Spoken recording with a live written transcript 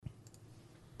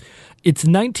It's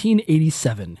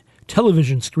 1987.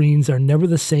 Television screens are never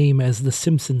the same as The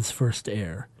Simpsons first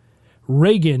air.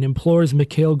 Reagan implores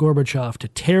Mikhail Gorbachev to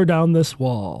tear down this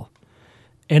wall.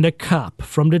 And a cop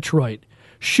from Detroit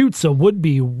shoots a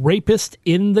would-be rapist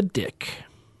in the dick.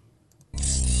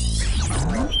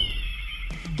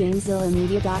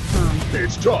 GamezillaMedia.com.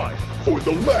 It's time for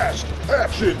the Last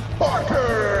Action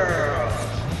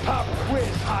Podcast! Pop quiz,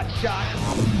 hotshot.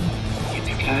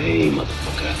 Yippee-ki-yay,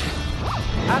 motherfucker.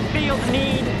 I feel the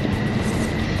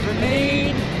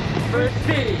need for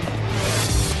speed.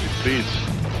 Please,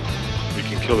 we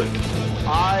can kill it.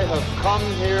 I have come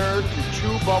here to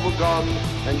chew bubblegum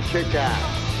and kick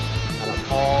ass. And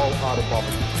I'm all out of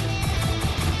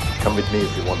bubblegum. Come with me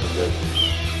if you want to live.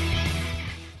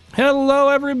 Hello,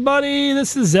 everybody.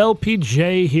 This is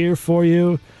LPJ here for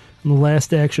you on the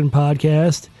Last Action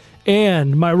Podcast.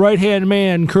 And my right-hand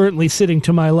man currently sitting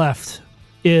to my left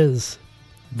is...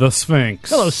 The Sphinx.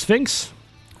 Hello, Sphinx.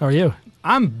 How are you?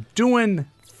 I'm doing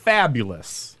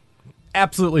fabulous.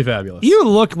 Absolutely fabulous. You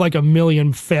look like $1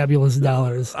 million fabulous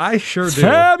dollars. I sure do.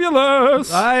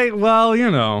 Fabulous! I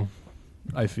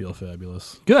feel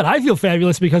fabulous. Good. I feel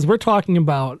fabulous because we're talking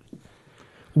about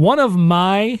one of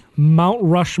my Mount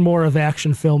Rushmore of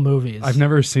action film movies. I've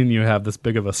never seen you have this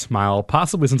big of a smile,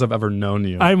 possibly since I've ever known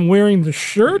you. I'm wearing the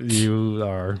shirt. You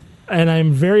are. And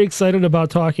I'm very excited about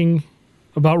talking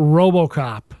about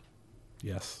RoboCop.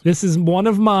 Yes. This is one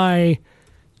of my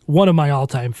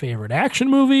all-time favorite action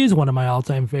movies, one of my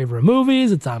all-time favorite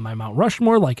movies. It's on my Mount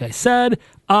Rushmore, like I said.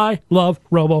 I love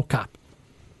RoboCop.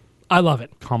 I love it.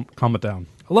 Calm it down.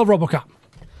 I love RoboCop.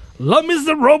 Love me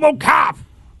some RoboCop.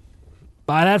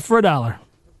 Buy that for $1.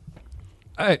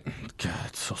 God,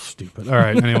 it's so stupid. All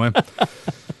right, anyway.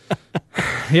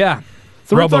 Yeah.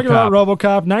 So we're talking about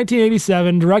RoboCop,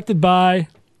 1987, directed by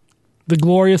the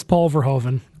glorious Paul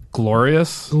Verhoeven.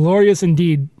 Glorious? Glorious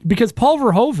indeed. Because Paul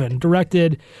Verhoeven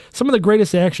directed some of the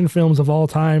greatest action films of all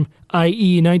time,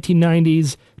 i.e.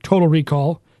 1990s Total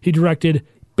Recall. He directed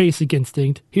Basic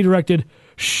Instinct. He directed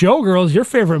Showgirls, your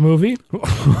favorite movie.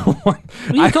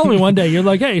 You told me one day, you're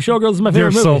like, hey, Showgirls is my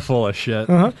favorite movie. You're so full of shit.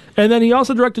 Uh-huh. And then he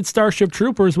also directed Starship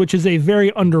Troopers, which is a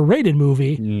very underrated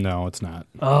movie. No, it's not.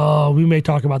 Oh, we may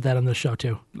talk about that on this show,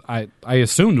 too. I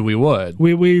assumed we would.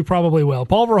 We probably will.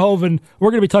 Paul Verhoeven, we're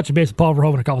going to be touching base with Paul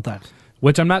Verhoeven a couple times.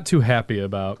 Which I'm not too happy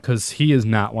about, because he is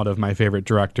not one of my favorite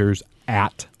directors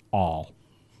at all.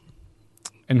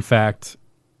 In fact,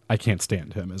 I can't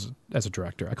stand him as a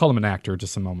director. I called him an actor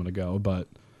just a moment ago, but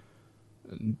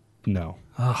no.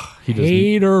 He doesn't.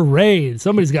 Haterade.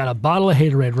 Somebody's got a bottle of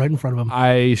Haterade right in front of him.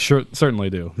 I certainly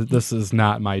do. This is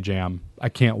not my jam. I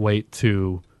can't wait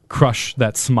to crush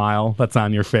that smile that's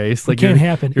on your face. It can't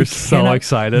happen. You're so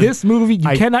excited. This movie,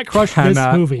 you cannot crush this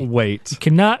movie. Wait. You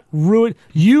cannot ruin.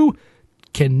 You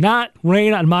cannot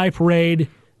rain on my parade,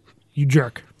 you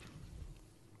jerk.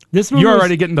 This movie You're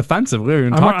already getting defensive. We haven't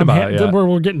even talked about it yet.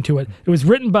 We're getting to it. It was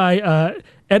written by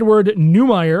Edward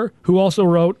Neumeier, who also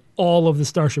wrote all of the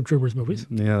Starship Troopers movies.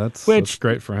 Yeah, that's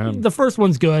great for him. The first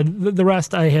one's good. The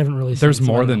rest I haven't really seen. There's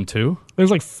more than 2?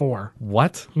 There's like 4.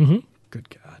 What? Mm-hmm. Good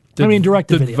God.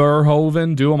 Directed Did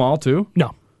Verhoeven do them all too?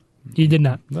 No, he did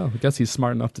not. No, I guess he's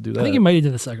smart enough to do that. I think he might have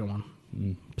did the second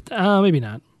one. But, maybe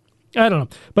not. I don't know.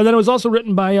 But then it was also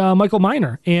written by Michael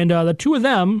Miner. And the two of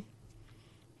them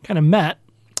kind of met.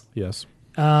 Yes.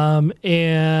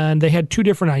 And they had 2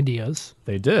 different ideas.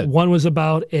 They did. One was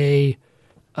about a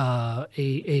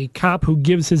cop who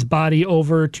gives his body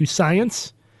over to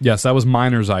science. Yes, that was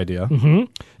Miner's idea. Mm-hmm.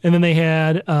 And then they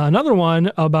had another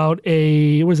one about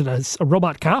a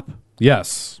robot cop?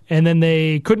 Yes. And then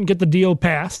they couldn't get the deal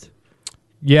passed.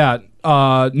 Yeah,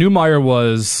 Neumeier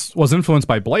was influenced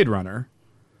by Blade Runner.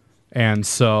 And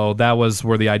so that was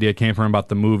where the idea came from about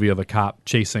the movie of a cop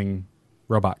chasing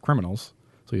robot criminals.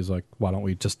 So he's like, why don't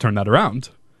we just turn that around?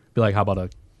 Be like, how about a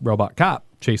robot cop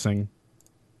chasing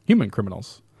human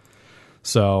criminals?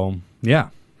 So,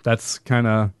 yeah, that's kind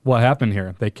of what happened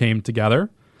here. They came together.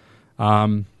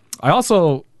 I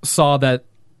also saw that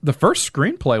the first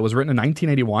screenplay was written in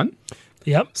 1981.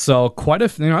 Yep. So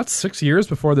that's 6 years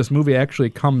before this movie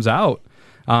actually comes out.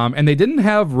 And they didn't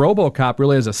have RoboCop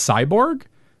really as a cyborg.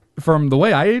 From the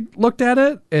way I looked at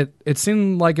it, it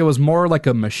seemed like it was more like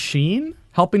a machine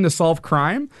helping to solve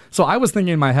crime. So I was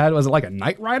thinking in my head, was it like a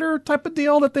Knight Rider type of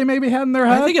deal that they maybe had in their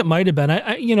head? I think it might have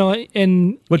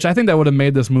been. Which I think that would have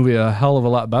made this movie a hell of a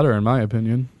lot better, in my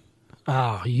opinion.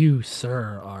 Oh, you,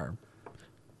 sir, are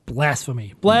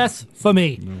blasphemy.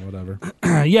 Blasphemy. Whatever.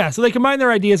 Yeah, so they combined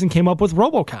their ideas and came up with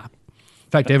RoboCop.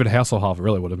 In fact, David Hasselhoff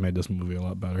really would have made this movie a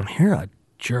lot better. You're a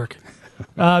jerk.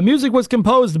 Music was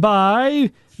composed by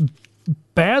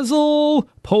Basil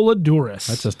Polidorus.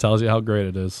 That just tells you how great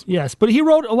it is. Yes, but he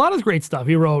wrote a lot of great stuff.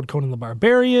 He wrote Conan the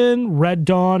Barbarian, Red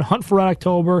Dawn, Hunt for Red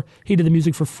October. He did the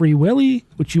music for Free Willy,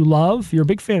 which you love. You're a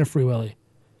big fan of Free Willy.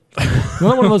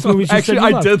 Another one of those movies you Actually, said you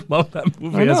I loved. did love that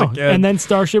movie I know. as a kid. And then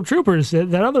Starship Troopers,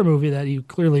 that other movie that you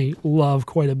clearly love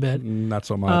quite a bit. Not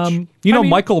so much. I mean-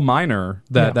 Michael Miner,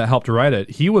 Yeah. that helped write it,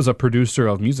 he was a producer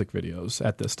of music videos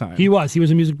at this time. He was a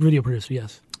music video producer,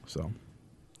 yes. So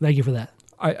Thank you for that.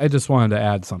 I just wanted to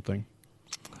add something.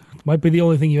 Might be the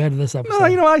only thing you add to this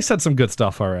episode. No, I said some good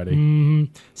stuff already.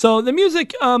 So the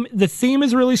music, the theme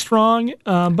is really strong,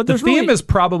 but The there's theme really, is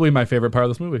probably my favorite part of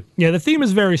this movie. yeah, the theme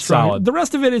is very strong. Solid. The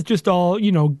rest of it is just all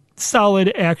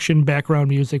solid action background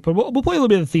music. But we'll play a little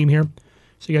bit of the theme here,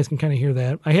 so you guys can kind of hear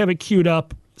that. I have it queued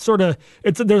up. Sort of,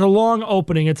 there's a long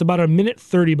opening. It's about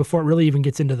 1:30 before it really even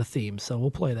gets into the theme. So we'll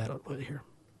play that a little bit here.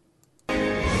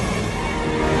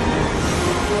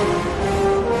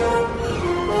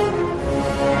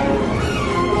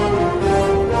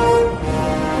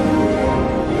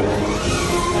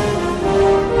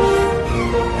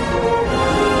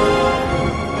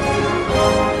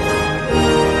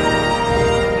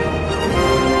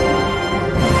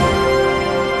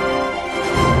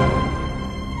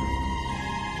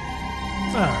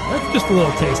 That's just a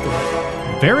little taste of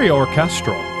it. Very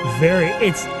orchestral.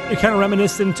 It's kind of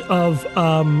reminiscent of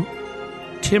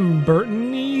Tim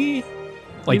Burton-y.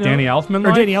 Like Danny Elfman?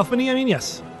 Or Danny Elfman-y, I mean,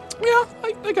 yes. Yeah,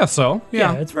 I guess so.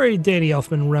 Yeah, Yeah. it's very Danny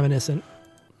Elfman reminiscent.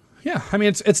 Yeah. I mean,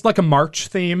 it's like a march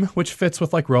theme, which fits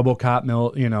with like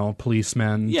RoboCop,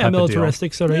 policemen. Yeah, type of deal.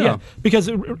 militaristic sort of, yeah. Because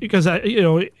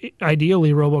ideally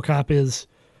RoboCop is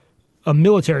a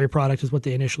military product is what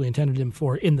they initially intended him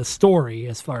for in the story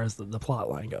as far as the plot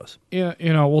line goes. Yeah,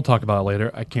 we'll talk about it later.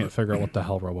 I can't figure out what the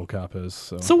hell RoboCop is.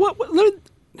 So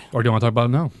Or do you want to talk about it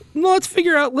now? no, let's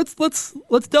figure out, let's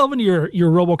delve into your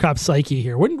RoboCop psyche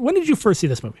here. When did you first see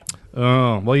this movie?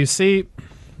 Oh, well, you see,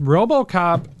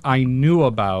 RoboCop I knew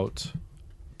about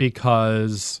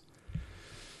because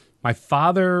my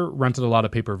father rented a lot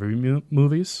of pay-per-view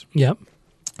movies, Yep.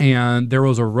 and there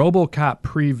was a RoboCop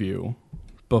preview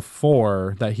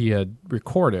before that he had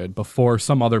recorded before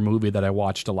some other movie that I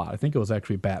watched a lot. I think it was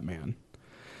actually Batman.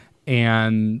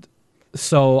 And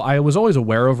so I was always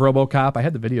aware of RoboCop. I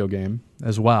had the video game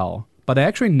as well, but I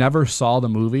actually never saw the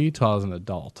movie till I was an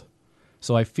adult.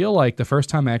 So I feel like the first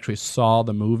time I actually saw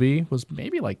the movie was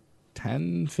maybe like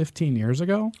 10, 15 years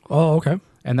ago. Oh, okay.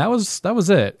 And that was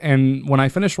it. And when I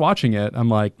finished watching it, I'm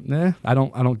like, I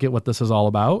don't get what this is all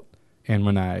about. And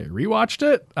when I rewatched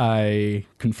it, I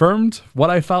confirmed what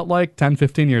I felt like 10,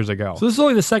 15 years ago. So this is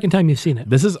only the second time you've seen it.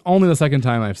 This is only the second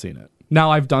time I've seen it.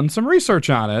 Now I've done some research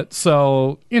on it,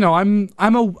 so I'm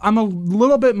a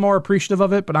little bit more appreciative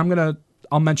of it, but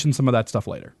I'll mention some of that stuff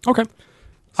later. Okay.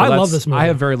 So I love this movie. I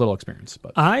have very little experience,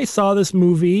 but I saw this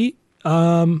movie.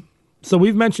 So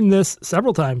we've mentioned this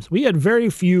several times. We had very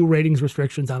few ratings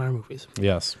restrictions on our movies.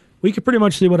 yes, We could pretty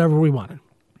much see whatever we wanted.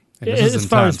 And this is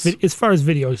As far as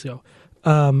videos go,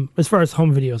 as far as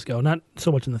home videos go, not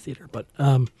so much in the theater, but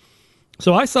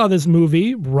so I saw this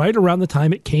movie right around the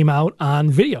time it came out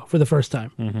on video for the first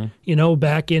time. Mm-hmm.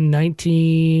 Back in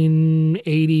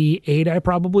 1988, I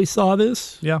probably saw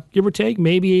this. Yeah. Give or take,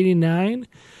 maybe 89.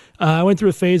 I went through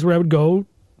a phase where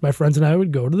my friends and I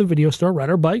would go to the video store,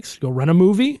 ride our bikes, go rent a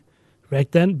movie.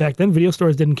 Back then, video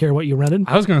stores didn't care what you rented.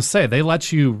 I was gonna say they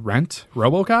let you rent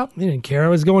RoboCop. They didn't care. I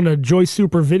was going to Joy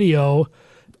Super Video.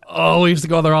 Oh, we used to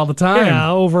go there all the time.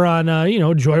 Yeah, over on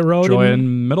Joy Road. Joy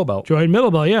and Middlebelt. Joy and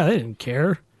Middlebelt. Yeah, they didn't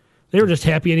care. They were just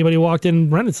happy anybody walked in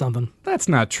and rented something. That's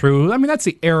not true. I mean, that's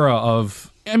the era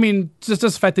of. I mean, just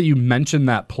the fact that you mentioned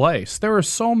that place. There were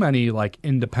so many like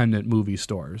independent movie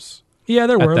stores. Yeah,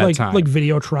 there were that time. like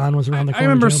Videotron was around the I corner.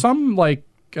 remember too. some like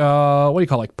what do you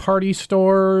call like party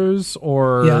stores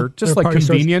or Yeah, just there were like party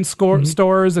stores. convenience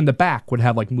stores in the back would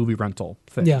have like movie rental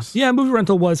things. Yeah, movie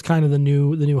rental was kind of the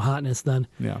new hotness then.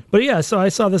 Yeah. But yeah, so I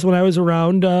saw this when I was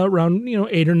around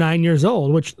 8 or 9 years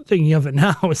old, which thinking of it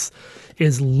now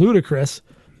is ludicrous.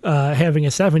 Having a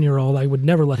 7-year-old, I would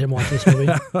never let him watch this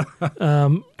movie.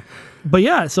 But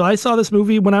yeah, so I saw this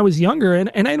movie when I was younger, and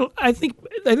I think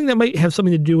that might have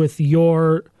something to do with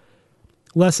your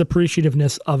less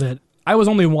appreciativeness of it. I was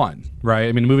only one, right?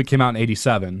 I mean, the movie came out in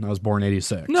 87. I was born in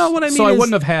 86. No, what I mean so I is-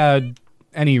 wouldn't have had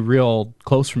any real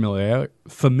close familiarity.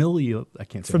 I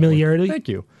can't say that word. Familiarity? Thank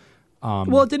you.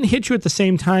 Well, it didn't hit you at the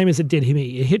same time as it did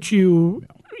me. It hit you,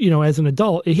 as an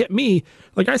adult. It hit me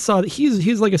like I saw that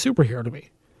he's like a superhero to me.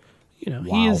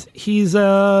 Wow. He's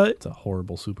It's a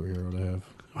horrible superhero to have.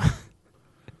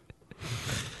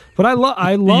 But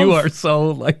I love. You are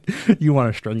so like you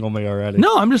want to strangle me already.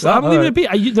 No, I'm leaving right. it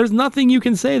be. There's nothing you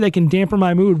can say that can dampen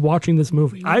my mood watching this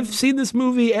movie. I've seen this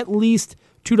movie at least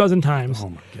 24 times. Oh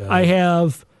my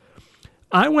God.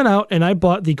 I went out and I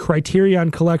bought the Criterion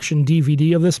Collection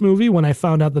DVD of this movie when I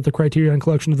found out that the Criterion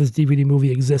Collection of this DVD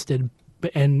movie existed,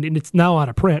 and it's now out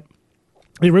of print.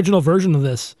 The original version of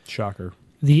this, Shocker.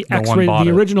 the No one X-rated, bought the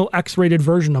it. original X-rated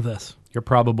version of this. You're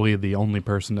probably the only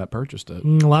person that purchased it.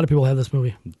 A lot of people have this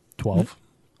movie. 12.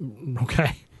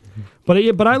 Okay,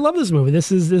 but I love this movie.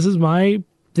 This is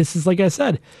like I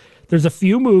said. There's a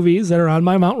few movies that are on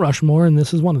my Mount Rushmore, and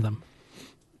this is one of them.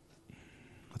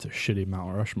 That's a shitty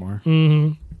Mount Rushmore.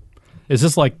 Mm-hmm. Is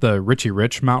this like the Richie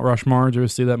Rich Mount Rushmore? Did you ever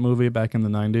see that movie back in the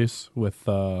 90s with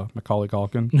Macaulay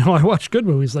Culkin? No, I watch good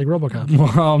movies like RoboCop.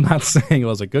 Well, I'm not saying it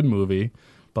was a good movie,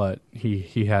 but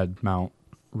he had Mount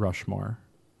Rushmore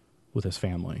with his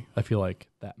family. I feel like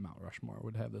that Mount Rushmore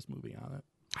would have this movie on it.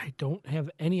 I don't have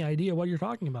any idea what you're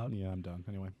talking about. Yeah, I'm done.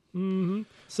 Anyway.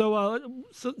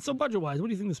 So budget-wise, what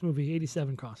do you think this movie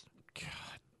 87 cost?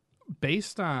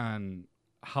 Based on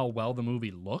how well the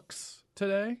movie looks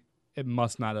today, it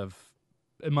must have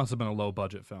been a low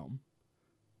budget film.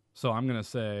 So I'm gonna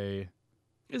say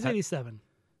It's 87.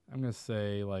 I'm gonna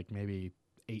say like maybe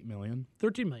 8 million.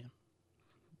 13 million.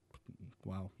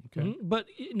 Wow. Okay. But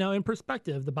now in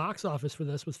perspective, the box office for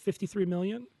this was 53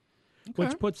 million,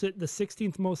 which puts it the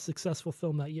 16th most successful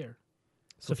film that year.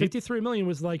 So 53 million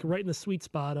was like right in the sweet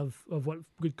spot of what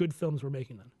good films were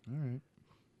making then. All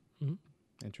right.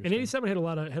 Interesting. And 87 had a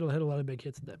lot of big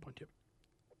hits at that point too.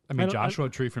 I mean, Joshua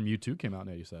Tree from U2 came out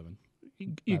in 87.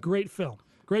 Great film.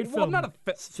 Great Well, film. not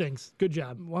a Things. Good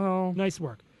job. Well, Nice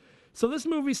work. So this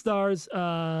movie stars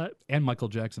and Michael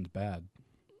Jackson's bad.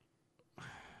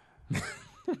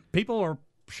 People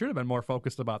should have been more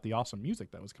focused about the awesome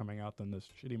music that was coming out than this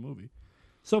shitty movie.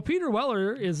 So Peter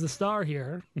Weller is the star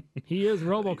here. He is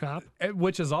RoboCop.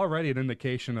 Which is already an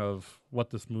indication of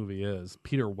what this movie is.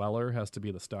 Peter Weller has to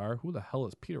be the star. Who the hell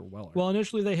is Peter Weller? Well,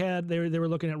 initially they were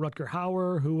looking at Rutger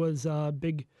Hauer, who was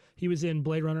big. He was in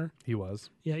Blade Runner. He was.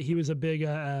 Yeah, he was a big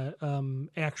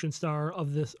action star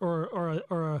of this,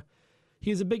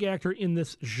 he's a big actor in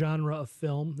this genre of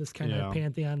film. This kind of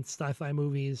pantheon, sci-fi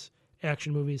movies,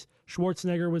 action movies.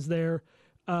 Schwarzenegger was there.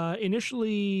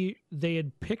 Initially, they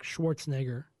had picked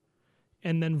Schwarzenegger,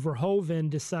 and then Verhoeven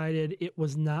decided it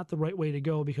was not the right way to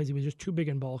go because he was just too big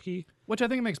and bulky. Which I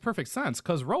think makes perfect sense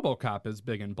because RoboCop is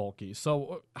big and bulky.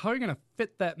 So how are you going to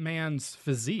fit that man's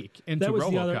physique into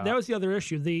RoboCop? That was the other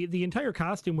issue. The entire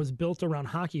costume was built around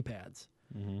hockey pads.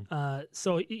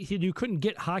 So you couldn't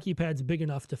get hockey pads big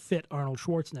enough to fit Arnold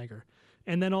Schwarzenegger.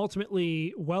 And then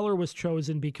ultimately, Weller was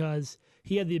chosen because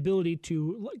he had the ability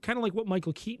to, kind of like what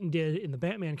Michael Keaton did in the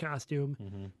Batman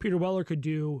costume, Peter Weller could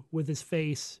do with his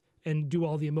face and do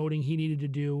all the emoting he needed to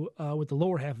do with the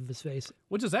lower half of his face.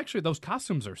 Which is actually, those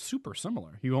costumes are super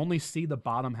similar. You only see the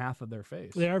bottom half of their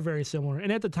face. They are very similar.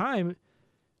 And at the time,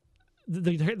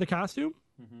 the costume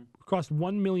cost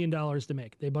 $1 million to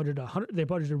make. They budgeted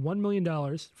 $1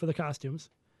 million for the costumes.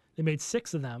 They made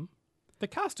 6 of them. The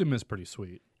costume is pretty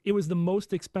sweet. It was the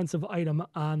most expensive item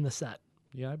on the set.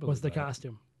 Yeah, I believe was the that.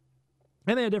 costume.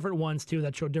 And they had different ones, too,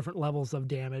 that showed different levels of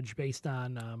damage based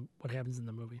on what happens in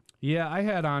the movie. Yeah, I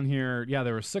had on here,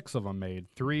 there were 6 of them made.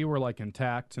 3 were like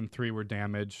intact and 3 were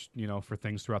damaged, for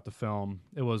things throughout the film.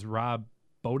 It was Rob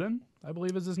Bowden, I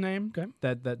believe is his name,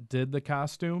 that did the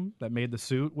costume, that made the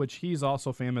suit, which he's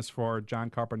also famous for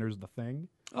John Carpenter's The Thing.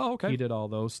 Oh, okay. He did all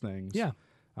those things. Yeah.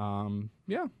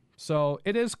 Yeah. So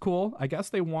it is cool. I guess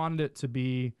they wanted it to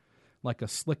be like a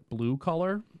slick blue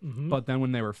color, but then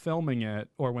when they were filming it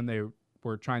or when they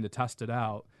were trying to test it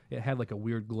out, it had like a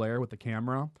weird glare with the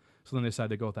camera. So then they decided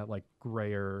to go with that like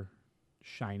grayer,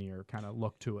 shinier kind of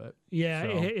look to it. Yeah, so,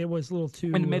 it was a little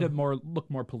too... And it made it look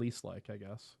more police-like, I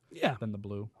guess. Yeah. Than the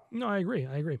blue. No, I agree.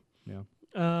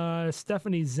 Yeah.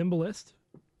 Stephanie Zimbalist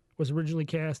was originally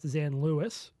cast as Anne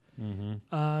Lewis.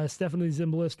 Stephanie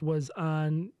Zimbalist was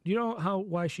on... Do you know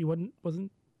why she wasn't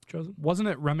chosen? Wasn't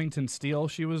it Remington Steele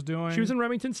she was doing? She was in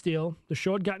Remington Steele. The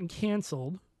show had gotten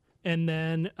canceled, and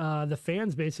then the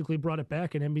fans basically brought it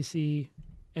back, and NBC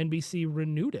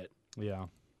renewed it. Yeah,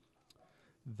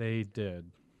 they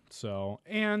did. So,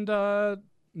 and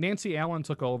Nancy Allen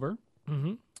took over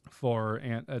for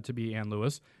to be Anne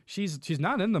Lewis. She's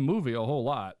not in the movie a whole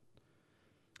lot.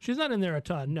 She's not in there a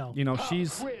ton, no.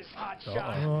 She's...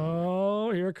 Oh,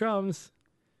 here it comes.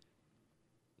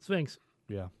 Sphinx.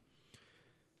 Yeah.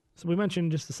 So we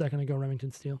mentioned just a second ago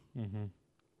Remington Steele.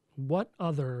 What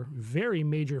other very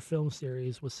major film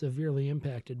series was severely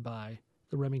impacted by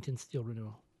the Remington Steele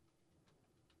renewal?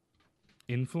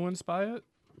 Influenced by it?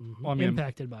 Well, I mean,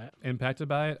 Impacted by it. impacted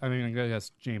by it. I mean, I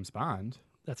guess James Bond.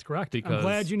 That's correct. Because I'm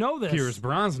glad you know this. Pierce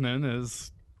Brosnan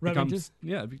Remington?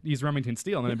 he's Remington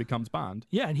Steele, and then it becomes Bond.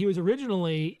 Yeah, and he was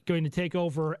originally going to take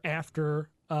over after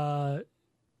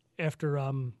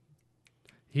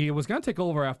He was going to take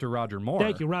over after Roger Moore.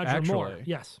 Thank you, Roger actually. Moore,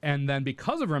 yes. And then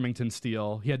because of Remington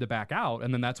Steele, he had to back out,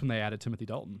 and then that's when they added Timothy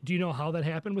Dalton. Do you know how that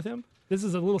happened with him? This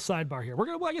is a little sidebar here.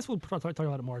 I guess we'll talk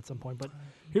about it more at some point, but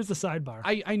here's the sidebar.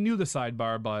 I knew the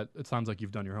sidebar, but it sounds like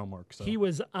you've done your homework. So. He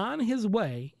was on his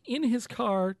way in his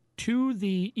car to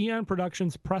the Eon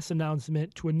Productions press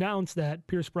announcement to announce that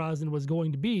Pierce Brosnan was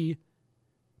going to be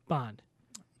Bond.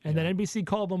 And then NBC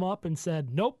called him up and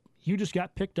said, nope, you just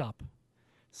got picked up.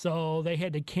 So they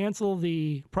had to cancel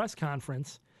the press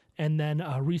conference and then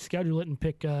reschedule it and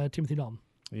pick Timothy Dalton.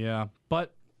 Yeah,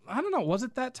 but I don't know. Was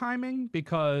it that timing?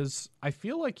 Because I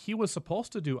feel like he was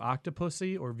supposed to do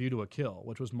Octopussy or View to a Kill,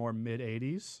 which was more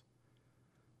mid-'80s.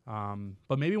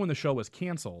 But maybe when the show was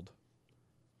canceled,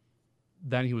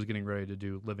 then he was getting ready to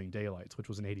do Living Daylights, which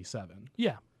was in '87.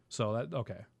 Yeah. So that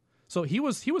okay. So he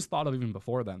was thought of even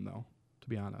before then, though, to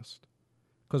be honest.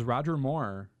 Because Roger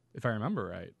Moore, if I remember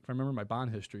right, if I remember my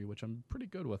Bond history, which I'm pretty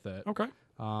good with it. Okay.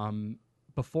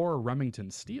 Before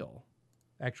Remington Steele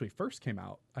actually first came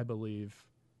out, I believe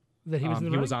That he was in the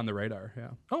he running? was on the radar. Yeah.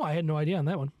 Oh, I had no idea on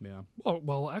that one. Yeah.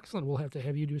 Well, excellent. We'll have to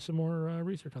have you do some more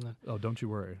research on that. Oh, don't you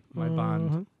worry.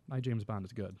 My James Bond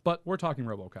is good. But we're talking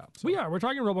RoboCop. So. We are. We're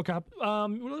talking RoboCop.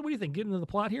 What do you think? Get into the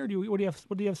plot here. What do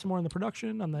you have some more on the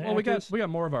production on the? Well, actors? we got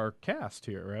more of our cast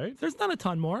here, right? There's not a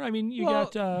ton more. I mean, you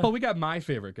got. But we got my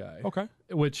favorite guy. Okay.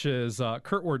 Which is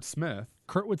Kurtwood Smith.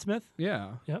 Kurtwood Smith.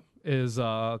 Yeah. Yep. Is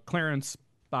Clarence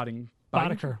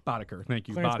Boddicker. Thank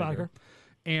you. Clarence Boddicker.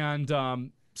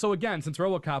 And so again, since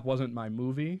RoboCop wasn't my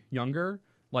movie younger,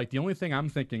 like the only thing I'm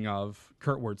thinking of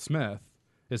Kurtwood Smith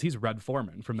is he's Red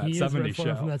Foreman from that He is Red 70s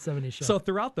Foreman show. from that 70s show. So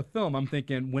throughout the film, I'm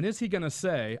thinking, when is he going to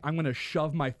say, I'm going to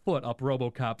shove my foot up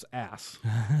RoboCop's ass?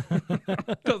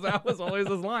 Because that was always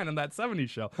his line in that 70s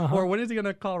show. Or when is he going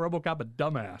to call RoboCop a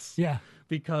dumbass? Yeah.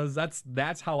 Because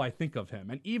that's how I think of him.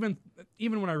 And even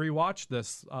when I rewatched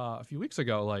this a few weeks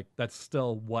ago, like that's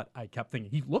still what I kept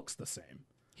thinking. He looks the same.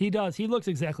 He does. He looks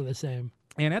exactly the same.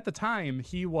 And at the time,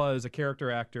 he was a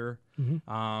character actor,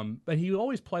 but he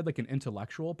always played like an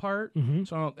intellectual part.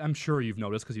 So I'm sure you've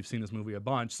noticed because you've seen this movie a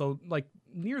bunch. So like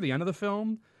near the end of the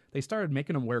film, they started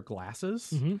making him wear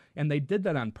glasses, and they did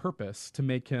that on purpose to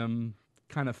make him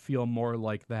kind of feel more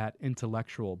like that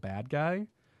intellectual bad guy.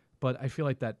 But I feel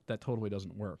like that totally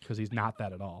doesn't work because he's not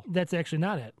that at all. That's actually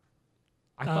not it.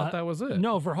 I thought that was it.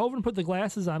 No, Verhoeven put the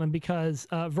glasses on him because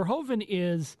Verhoeven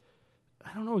is,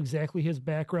 I don't know exactly his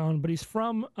background, but he's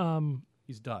from.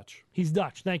 He's Dutch. He's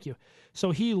Dutch. Thank you. So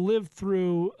he lived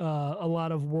through a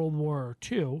lot of World War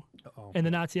II and the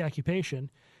Nazi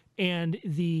occupation, and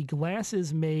the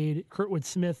glasses made Kurtwood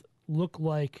Smith look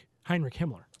like Heinrich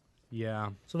Himmler. Yeah.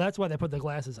 So that's why they put the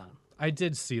glasses on. I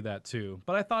did see that too,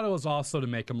 but I thought it was also to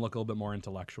make him look a little bit more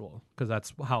intellectual because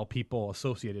that's how people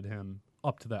associated him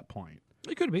up to that point.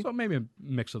 It could be. So maybe a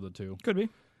mix of the two. Could be.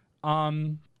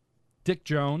 Dick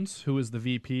Jones, who is the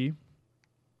VP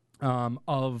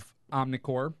of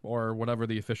Omnicorp, or whatever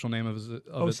the official name of it's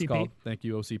OCP. called. Thank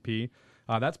you, OCP.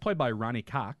 That's played by Ronnie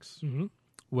Cox,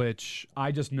 which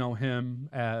I just know him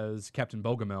as Captain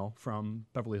Bogomil from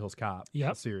Beverly Hills Cop,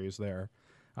 Yep. the series there.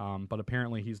 But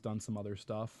apparently he's done some other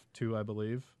stuff too, I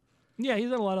believe. Yeah, he's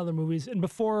done a lot of other movies, and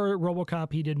before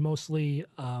RoboCop, he did mostly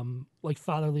like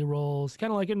fatherly roles,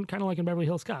 kind of like in Beverly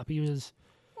Hills Cop. He was.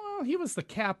 Well, he was the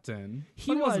captain.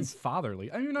 He but wasn't was.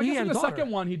 fatherly. I mean, I He guess had in a the daughter.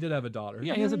 second one he did have a daughter.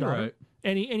 Yeah, he has a you're daughter, right.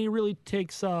 and he really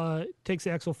takes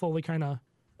Axel Foley kind of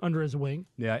under his wing.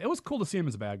 Yeah, it was cool to see him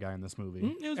as a bad guy in this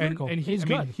movie. It was very cool. And He's I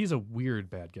mean, good. he's a weird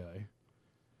bad guy.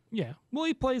 Yeah, well,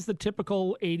 he plays the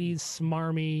typical '80s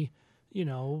smarmy,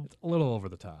 A little over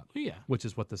the top. Yeah. Which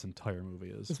is what this entire movie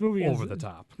is. This movie over is the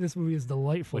top. This movie is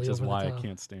delightfully Which is over why the I top.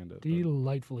 can't stand it. but-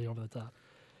 Delightfully over the top.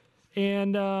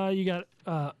 And you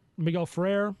got Miguel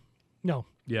Ferrer. No,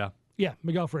 Yeah. yeah,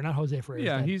 Miguel Ferrer, not Jose Ferrer.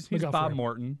 Yeah, he's Miguel Bob Ferrer.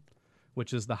 Morton,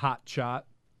 which is the hot shot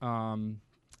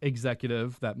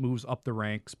executive that moves up the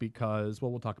ranks because,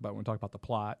 well, we'll talk about when we talk about the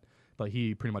plot, but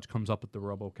he pretty much comes up with the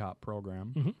RoboCop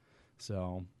program.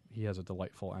 So he has a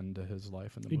delightful end to his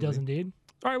life in the He movie. does indeed.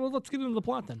 All right, well, let's get into the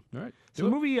plot then. All right. So the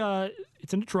movie,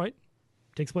 it's in Detroit.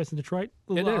 Takes place in Detroit,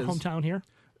 our is. hometown here.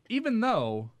 Even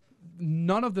though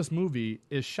none of this movie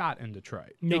is shot in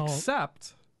Detroit, No.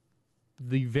 except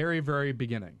the very, very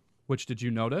beginning, which did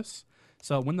you notice?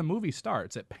 So when the movie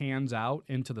starts, it pans out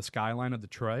into the skyline of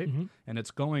Detroit, and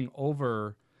it's going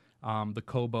over the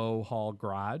Cobo Hall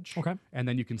garage. Okay. And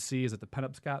then you can see, is it the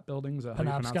Penobscot building? Is that how you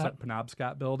pronounce Penobscot. it?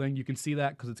 Penobscot building. You can see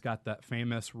that because it's got that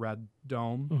famous red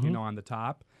dome, on the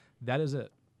top. That is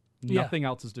it. Yeah. Nothing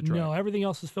else is Detroit. No, everything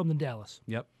else is filmed in Dallas.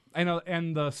 Yep. I know,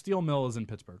 and the steel mill is in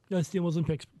Pittsburgh. No, Steel was in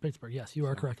Pittsburgh. Yes, you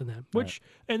are correct on that. Which,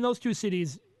 and those two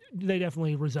cities, they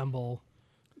definitely resemble,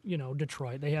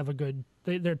 Detroit. They have a good.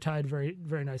 They're tied very,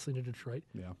 very nicely to Detroit.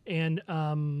 Yeah. And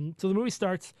so the movie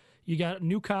starts. You got a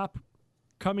new cop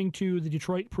coming to the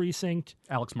Detroit precinct.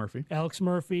 Alex Murphy. Alex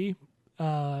Murphy,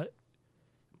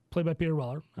 played by Peter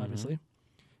Weller, obviously.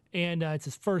 And it's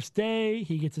his first day.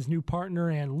 He gets his new partner,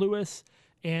 Ann Lewis,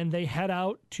 and they head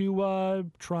out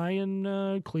to try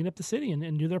and clean up the city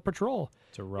and do their patrol.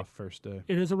 It's a rough first day.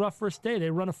 It is a rough first day. They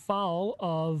run afoul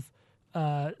of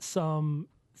some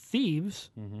thieves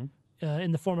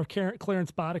in the form of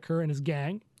Clarence Boddicker and his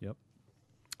gang. Yep.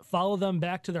 Follow them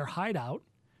back to their hideout,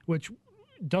 which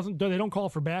they don't call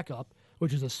for backup,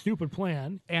 which is a stupid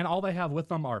plan. And all they have with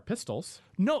them are pistols.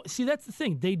 No, see, that's the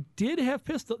thing. They did have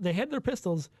They had their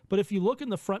pistols, but if you look in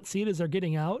the front seat as they're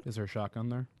getting out, Is there a shotgun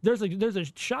there? there's a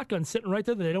shotgun sitting right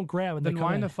there that they don't grab. And Then they come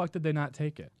why in in. the fuck did they not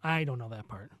take it? I don't know that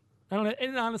part. I don't know.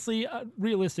 And honestly,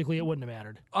 realistically, it wouldn't have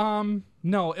mattered.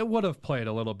 No, it would have played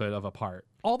a little bit of a part.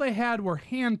 All they had were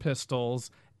hand pistols,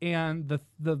 and the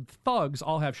thugs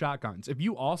all have shotguns. If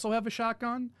you also have a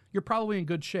shotgun, you're probably in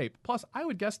good shape. Plus, I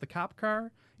would guess the cop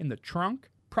car in the trunk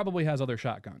probably has other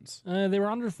shotguns. They were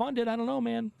underfunded. I don't know,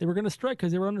 man. They were going to strike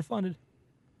because they were underfunded.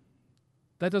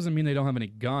 That doesn't mean they don't have any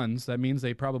guns. That means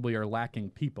they probably are lacking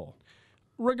people.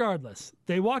 Regardless,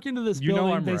 they walk into this You know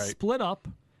building. I'm They right. split up.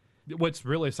 Which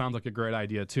really sounds like a great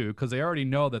idea, too, because they already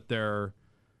know that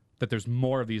there's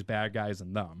more of these bad guys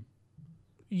than them.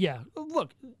 Yeah,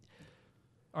 look.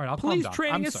 All right, I'll Police calm down.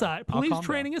 training I'm aside. sorry. I'll Police calm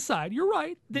training down. aside. You're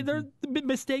right. The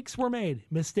mistakes were made.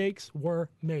 Mistakes were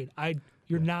made.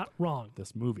 You're not wrong.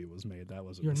 This movie was made. That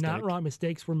was a You're mistake. not wrong.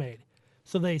 Mistakes were made.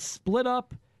 So they split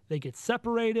up. They get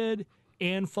separated.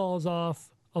 Anne falls off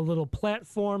a little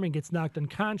platform and gets knocked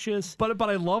unconscious. But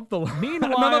I love the Meanwhile-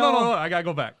 no, I gotta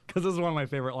go back because this is one of my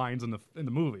favorite lines in the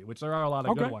movie, which there are a lot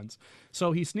of Okay. good ones.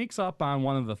 So he sneaks up on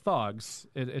one of the thugs.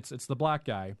 It's the black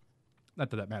guy. Not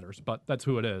that matters, but that's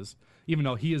who it is. Even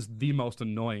though he is the most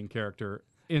annoying character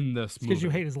in this movie. Because you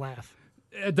hate his laugh.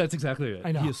 That's exactly it.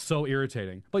 I know. He is so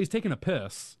irritating. But he's taking a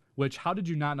piss. Which, how did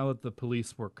you not know that the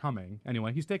police were coming?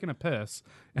 Anyway, he's taking a piss,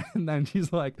 and then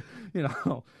he's like, you're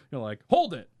like,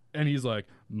 hold it. And he's like,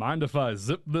 mind if I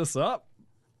zip this up?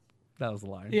 That was the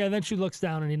line. Yeah, then she looks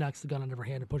down and he knocks the gun out of her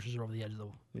hand and pushes her over the edge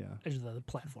of Yeah. the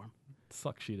platform.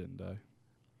 Sucks she didn't die.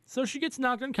 So she gets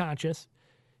knocked unconscious,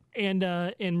 and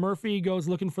Murphy goes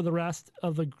looking for the rest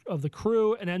of the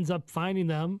crew and ends up finding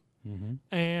them,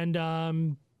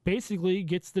 and basically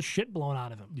gets the shit blown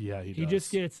out of him. Yeah, he He does.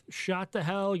 just gets shot to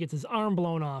hell. He gets his arm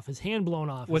blown off, his hand blown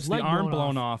off, Which his the leg arm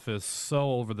blown off. off is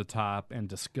so over the top and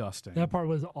disgusting. That part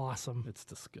was awesome. It's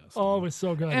disgusting. Oh, it was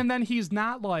so good. And then he's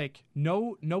not like,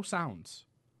 no sounds.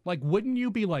 Like, wouldn't you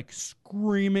be like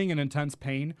screaming in intense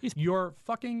pain? Your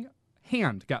fucking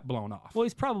hand got blown off. well,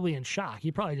 he's probably in shock.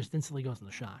 He probably just instantly goes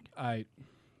into shock. I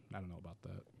don't know about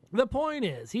that. The point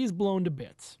is, he's blown to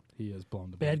bits. He is blown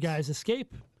to Bad bits. guys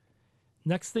escape.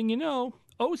 Next thing you know,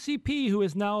 OCP, who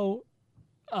has now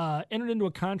entered into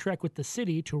a contract with the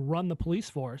city to run the police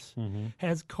force,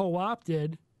 has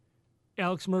co-opted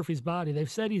Alex Murphy's body. They've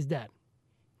said he's dead.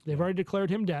 They've already declared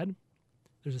him dead.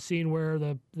 There's a scene where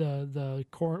the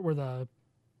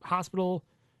hospital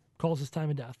calls his time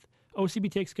of death.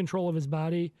 OCP takes control of his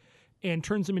body and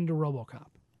turns him into RoboCop.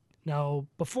 Now,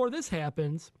 before this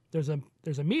happens, there's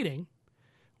a meeting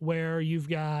where you've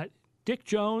got Dick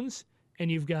Jones and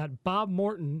you've got Bob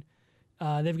Morton.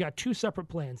 They've got two separate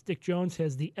plans. Dick Jones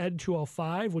has the Ed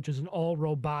 205, which is an all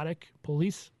robotic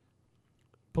policeman,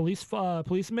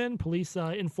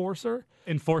 enforcer.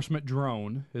 Enforcement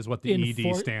drone is what the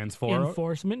ED stands for.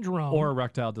 Enforcement drone. Or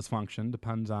erectile dysfunction,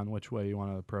 depends on which way you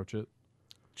want to approach it.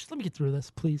 Just let me get through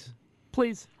this, please.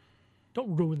 Please.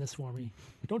 Don't ruin this for me.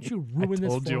 Don't you ruin this for me. I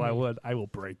told you I would. I will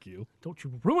break you. Don't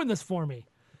you ruin this for me.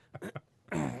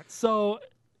 So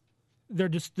they're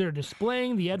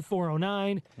displaying the Ed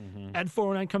 409. Ed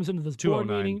 409 comes into this board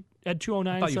 209. meeting. Ed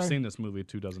 209, I thought you've sorry. seen this movie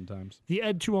 24 times. The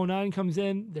Ed 209 comes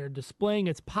in. They're displaying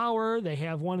its power. They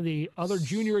have one of the other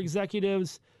junior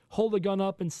executives hold a gun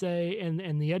up and say,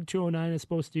 and the Ed 209 is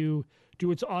supposed to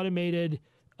do its automated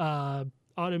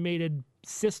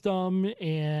system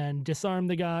and disarm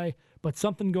the guy, but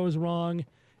something goes wrong,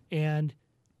 and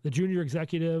the junior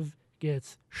executive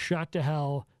gets shot to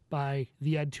hell by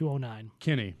the Ed 209.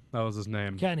 Kinney, that was his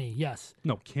name. Kenny, yes.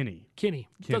 No, Kinney. Kinney.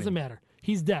 Kinney. Doesn't matter.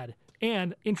 He's dead.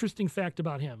 And interesting fact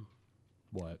about him.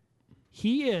 What?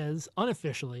 He is,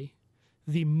 unofficially,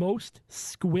 the most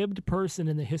squibbed person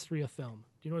in the history of film.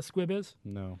 Do you know what a squib is?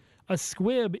 No. A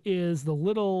squib is the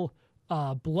little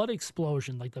blood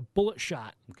explosion, like the bullet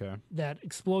shot Okay. that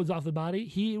explodes off the body.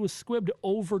 He was squibbed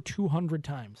over 200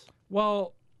 times.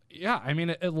 Well, yeah. I mean,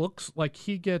 it looks like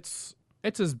it's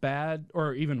as bad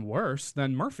or even worse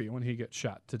than Murphy when he gets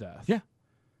shot to death. Yeah.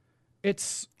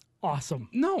 It's Awesome.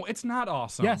 no, it's not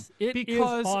awesome. Yes, it is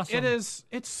because awesome. it is.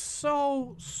 It's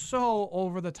so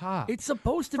over the top. It's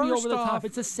supposed to be First over the top. off,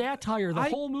 It's a satire. The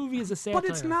whole movie is a satire. but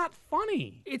it's not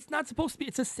funny. It's not supposed to be.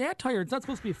 It's a satire. It's not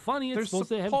supposed to be funny. It's There's supposed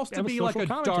to have be a like social a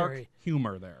commentary. dark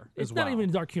humor there. It's as not well.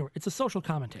 even dark humor. It's a social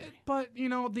commentary. But the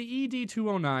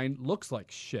ED-209 looks like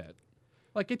shit.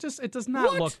 Like it does not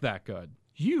What? look that good.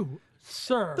 You,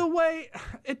 sir. The way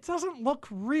it doesn't look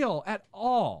real at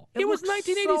all. It was looks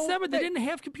 1987. so They fake. didn't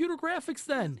have computer graphics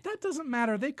then. That doesn't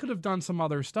matter. They could have done some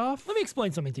other stuff. Let me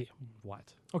explain something to you.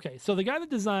 What? Okay, so the guy that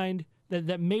designed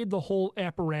that made the whole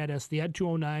apparatus, the Ed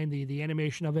 209, the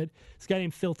animation of it, is a guy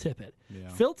named Phil Tippett. Yeah.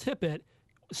 Phil Tippett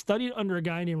studied under a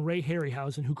guy named Ray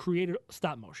Harryhausen who created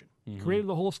stop motion. Created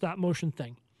the whole stop motion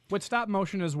thing. What stop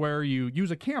motion is where you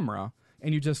use a camera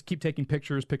and you just keep taking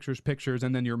pictures,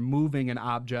 and then you're moving an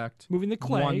object, Moving the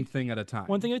clay. one thing at a time.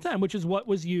 One thing at a time, which is what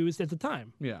was used at the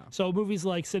time. Yeah. So movies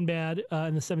like Sinbad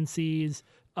and the Seven Seas,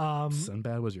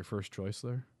 Sinbad was your first choice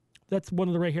there. that's one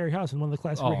of the Ray Harryhausen, one of the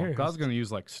classic Ray I Harryhausen. was going to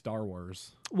use like Star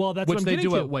Wars, Well, that's which what I'm they getting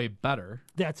do to. it way better.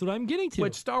 That's what I'm getting to.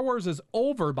 Which Star Wars is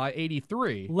over by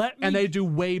 83, Let me- and they do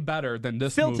way better than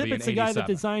this Phil movie Tippett's in the guy 87. that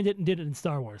designed it and did it in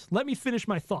Star Wars. Let me finish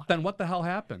my thought. Then what the hell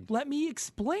happened? Let me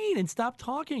explain and stop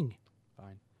talking.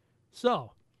 Fine.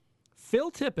 So, Phil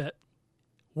Tippett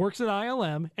works at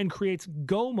ILM and creates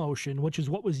Go Motion, which is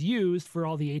what was used for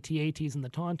all the AT-ATs and the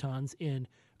Tauntauns in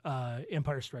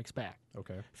Empire Strikes Back.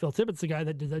 Okay. Phil Tippett's the guy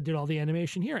that did all the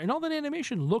animation here. And all that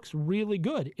animation looks really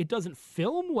good. It doesn't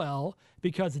film well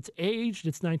because it's aged.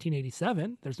 It's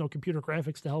 1987. There's no computer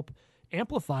graphics to help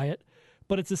amplify it.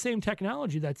 But it's the same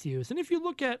technology that's used. And if you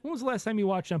look at, when was the last time you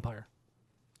watched Empire?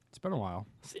 It's been a while.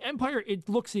 Empire, it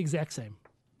looks the exact same.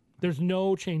 There's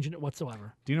no change in it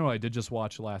whatsoever. Do you know what I did just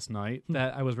watch last night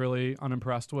that I was really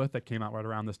unimpressed with that came out right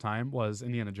around this time was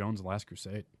Indiana Jones and the Last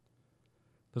Crusade.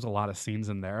 There's a lot of scenes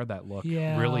in there that look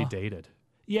really dated.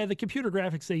 Yeah, the computer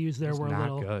graphics they used there were a not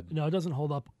little good. No, it doesn't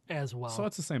hold up as well. So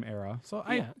it's the same era. So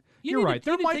Yeah. You you're need to- right.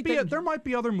 you need to take that- There might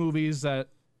be other movies that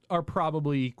are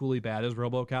probably equally bad as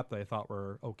RoboCop that I thought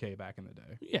were okay back in the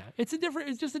day. Yeah, it's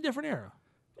just a different era.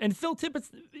 And Phil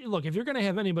Tippett's, look, if you're going to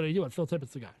have anybody do it, Phil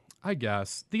Tippett's the guy. I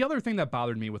guess. The other thing that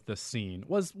bothered me with this scene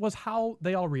was how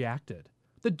they all reacted.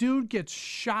 The dude gets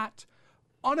shot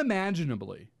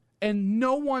unimaginably, and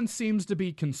no one seems to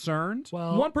be concerned.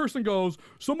 Well- one person goes,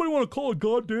 "Somebody want to call a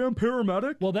goddamn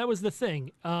paramedic?" Well, that was the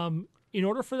thing. In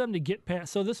order for them to get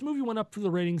past, so this movie went up to the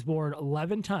ratings board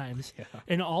 11 times,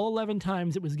 and all 11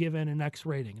 times it was given an X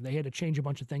rating. They had to change a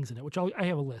bunch of things in it, which I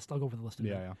have a list. I'll go over the list in a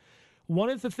minute. Yeah. One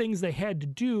of the things they had to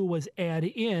do was add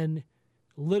in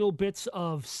little bits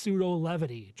of pseudo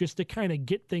levity just to kind of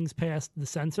get things past the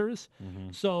censors.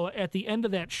 So at the end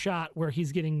of that shot where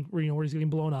he's getting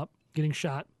blown up, getting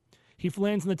shot, he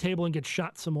lands on the table and gets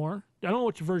shot some more. I don't know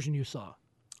which version you saw.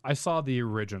 I saw the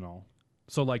original.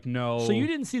 So no. So you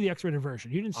didn't see the X-rated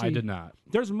version. You didn't see. I did not.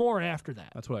 There's more after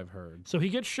that. That's what I've heard. So he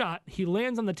gets shot. He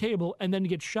lands on the table and then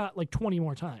gets shot like 20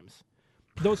 more times.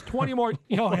 Those 20 more.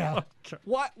 Oh yeah.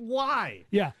 What? Why?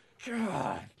 Yeah.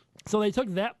 So they took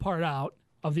that part out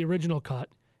of the original cut,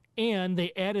 and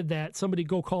they added that somebody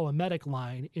go call a medic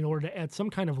line in order to add some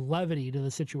kind of levity to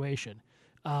the situation.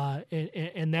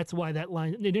 And that's why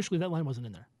initially that line wasn't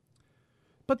in there.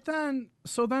 But then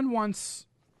once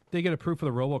they get approved for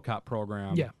the RoboCop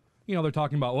program, Yeah. They're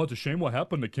talking about, well, it's a shame what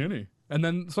happened to Kenny. And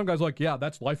then some guy's like, yeah,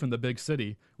 that's life in the big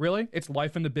city. Really? It's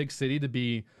life in the big city to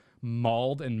be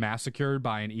mauled and massacred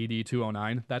by an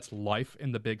ED-209? That's life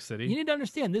in the big city? You need to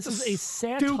understand, this is a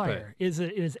satire. It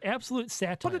is absolute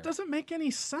satire. But it doesn't make any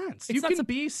sense. It's You not can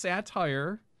be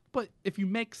satire, but if you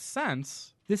make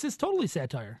sense... This is totally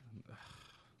satire.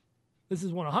 This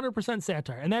is 100%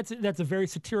 satire, and that's a very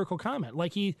satirical comment.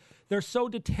 Like they're so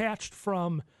detached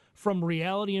from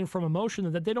reality and from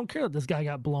emotion that they don't care that this guy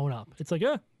got blown up. It's like,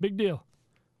 big deal.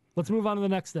 Let's move on to the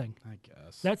next thing. I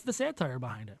guess. That's the satire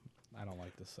behind it. I don't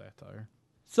like this satire.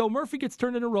 So Murphy gets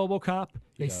turned into RoboCop.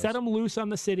 They does. set him loose on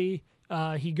the city.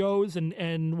 He goes,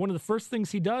 and one of the first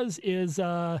things he does is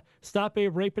stop a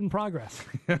rape in progress.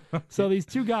 So these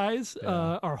two guys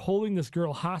are holding this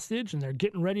girl hostage, and they're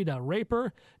getting ready to rape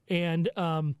her. And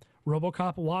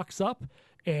RoboCop walks up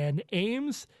and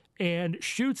aims and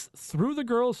shoots through the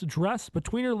girl's dress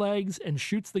between her legs and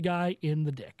shoots the guy in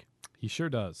the dick. He sure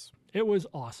does. It was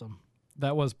awesome.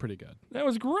 That was pretty good. That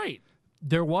was great.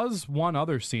 There was one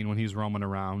other scene when he's roaming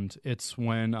around. It's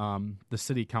when the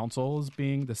city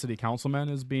councilman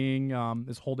is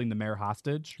holding the mayor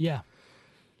hostage. Yeah.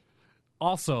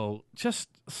 Also, just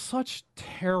such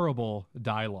terrible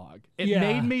dialogue. It Yeah.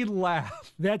 made me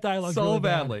laugh That dialogue so really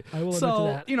badly. Bad. I will so,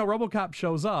 admit to that. RoboCop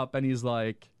shows up and he's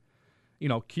like,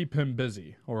 keep him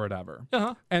busy or whatever.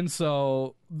 Uh-huh. And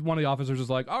so one of the officers is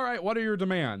like, all right, what are your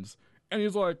demands? And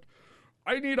he's like,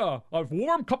 I need a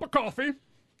warm cup of coffee.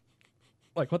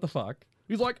 Like, what the fuck?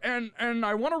 He's like, and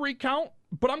I want to recount,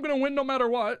 but I'm going to win no matter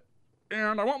what.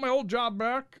 And I want my old job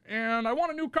back, and I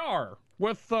want a new car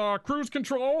with cruise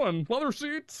control and leather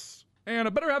seats, and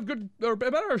it better have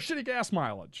shitty gas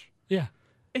mileage. Yeah.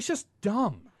 It's just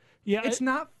dumb. Yeah. It's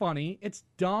not funny. It's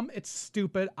dumb. It's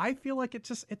stupid. I feel like it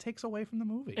takes away from the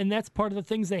movie. And that's part of the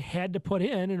things they had to put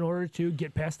in order to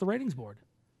get past the ratings board.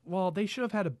 Well, they should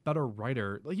have had a better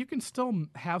writer. Like, you can still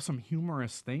have some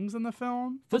humorous things in the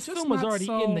film. This but just film was not already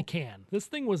so- in the can. This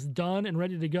thing was done and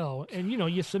ready to go. And,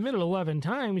 you submit it 11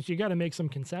 times, you got to make some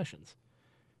concessions.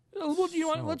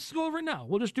 Let's go over it now.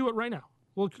 We'll just do it right now.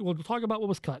 We'll talk about what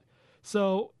was cut.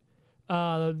 So,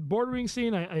 bordering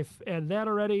scene, I've added that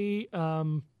already.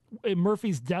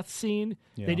 Murphy's death scene,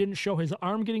 They didn't show his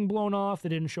arm getting blown off. They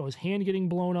didn't show his hand getting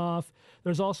blown off.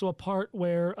 There's also a part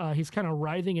where he's kind of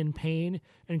writhing in pain,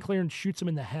 and Clarence shoots him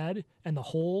in the head, and the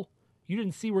hole. You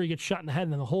didn't see where he gets shot in the head,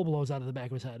 and then the hole blows out of the back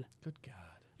of his head. Good God.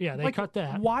 Yeah, they cut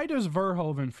that. Why does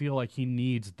Verhoeven feel like he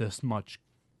needs this much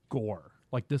gore?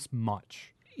 Like, this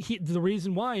much? The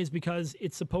reason why is because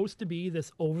it's supposed to be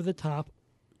this over-the-top,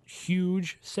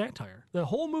 huge satire. The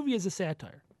whole movie is a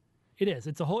satire. It is.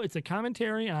 It's a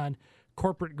commentary on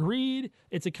corporate greed.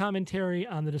 It's a commentary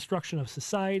on the destruction of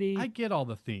society. I get all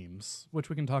the themes, which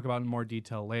we can talk about in more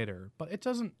detail later, but it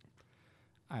doesn't.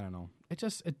 I don't know.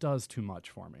 It does too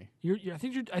much for me. I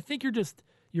think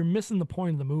you're missing the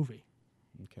point of the movie.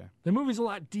 Okay. The movie's a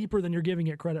lot deeper than you're giving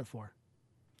it credit for.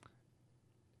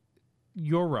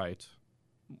 You're right.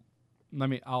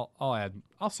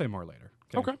 I'll say more later.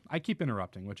 Okay. I keep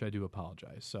interrupting, which I do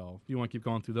apologize. So if you want to keep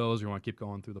going through those, or you want to keep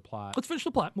going through the plot. Let's finish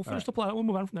the plot. We'll finish the plot. We'll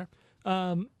move on from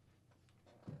there.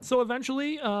 So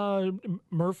eventually,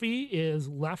 Murphy is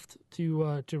left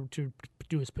to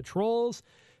do his patrols.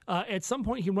 At some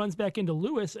point, he runs back into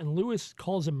Lewis, and Lewis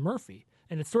calls him Murphy,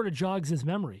 and it sort of jogs his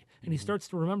memory, and he starts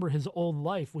to remember his old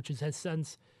life, which has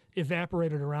since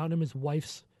evaporated around him. His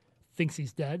wife's thinks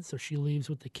he's dead, so she leaves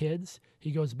with the kids.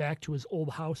 He goes back to his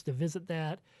old house to visit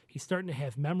that. He's starting to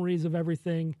have memories of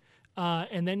everything.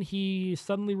 And then he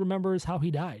suddenly remembers how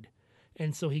he died.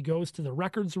 And so he goes to the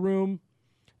records room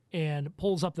and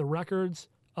pulls up the records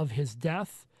of his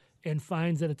death and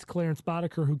finds that it's Clarence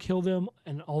Boddicker who killed him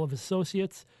and all of his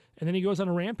associates. And then he goes on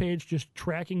a rampage just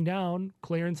tracking down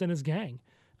Clarence and his gang,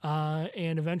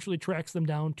 and eventually tracks them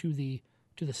down to the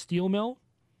steel mill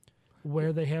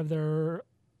where they have their...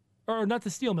 Or not the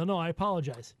steel mill. No, I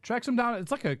apologize. Tracks him down.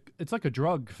 It's like a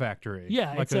drug factory.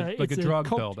 Yeah, it's a drug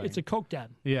coke, building. It's a coke den.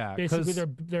 Yeah, basically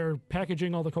they're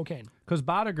packaging all the cocaine. Because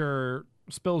Boddicker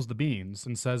spills the beans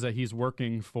and says that he's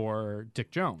working for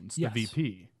Dick Jones, the Yes.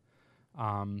 VP,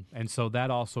 and so that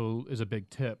also is a big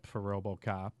tip for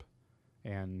RoboCop,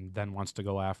 and then wants to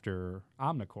go after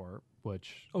Omnicorp,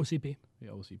 which OCP. the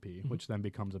OCP, which then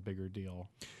becomes a bigger deal.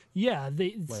 Yeah,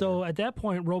 so at that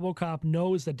point, RoboCop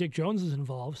knows that Dick Jones is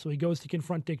involved, so he goes to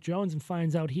confront Dick Jones and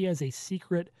finds out he has a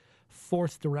secret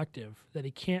fourth directive that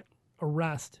he can't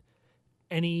arrest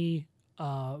any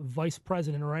vice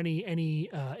president or any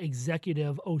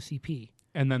executive OCP.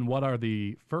 And then what are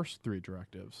the first three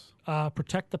directives?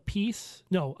 Protect the peace.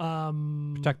 No.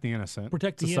 Protect the innocent.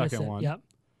 Protect the It's innocent. second one. Yep.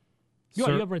 You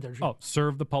have it right there. Oh,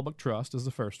 serve the public trust is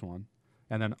the first one.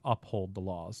 And then uphold the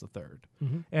laws, the third.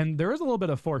 And there is a little bit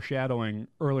of foreshadowing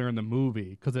earlier in the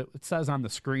movie because it says on the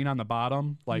screen on the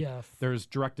bottom, like there's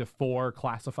Directive 4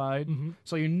 classified.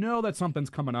 So you know that something's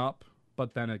coming up,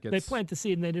 but then it gets... They plant the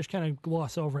seed and they just kind of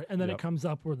gloss over it. And then it comes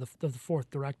up where the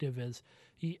fourth directive is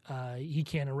he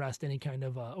can't arrest any kind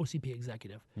of OCP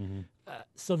executive.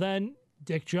 So then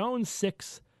Dick Jones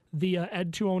sicks the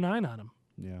Ed 209 on him.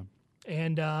 Yeah.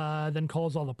 And then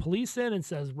calls all the police in and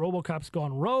says RoboCop's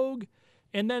gone rogue.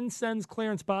 And then sends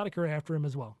Clarence Boddicker after him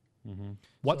as well.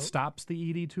 What stops the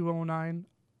ED-209?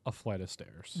 A flight of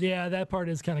stairs. Yeah, that part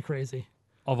is kind of crazy.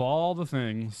 Of all the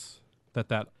things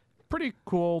that pretty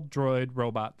cool droid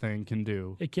robot thing can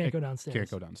do, It can't go downstairs.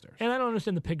 Can't go downstairs. And I don't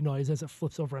understand the pig noise as it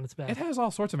flips over on its back. It has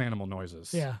all sorts of animal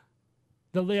noises. Yeah.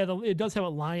 It does have a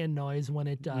lion noise when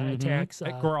it attacks.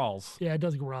 It growls. Yeah, it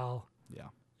does growl. Yeah.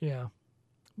 Yeah.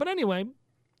 But anyway,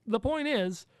 the point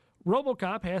is,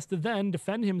 RoboCop has to then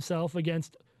defend himself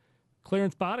against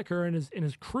Clarence Boddicker and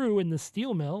his crew in the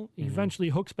steel mill. He eventually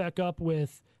hooks back up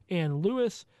with Ann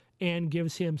Lewis and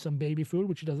gives him some baby food,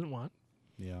 which he doesn't want.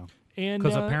 Yeah. And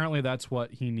Because apparently that's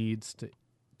what he needs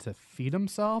to feed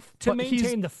himself. to But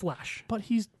maintain the flesh. But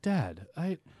he's dead.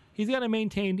 He's got to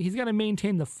maintain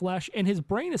the flesh, and his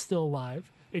brain is still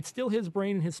alive. It's still his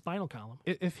brain and his spinal column.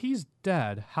 If he's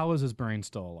dead, how is his brain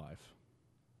still alive?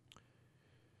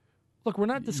 Look, we're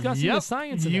not discussing the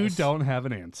science of You this. don't have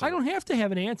an answer. I don't have to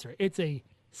have an answer. It's a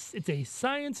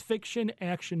science fiction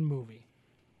action movie.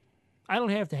 I don't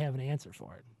have to have an answer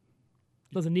for it.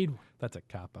 Doesn't need one. That's a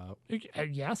cop out.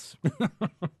 Yes, All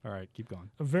right, keep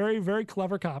going. a very, very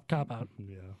clever cop out.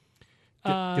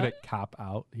 Yeah. Get it, cop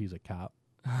out. He's a cop.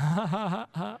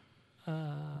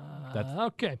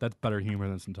 Okay. That's better humor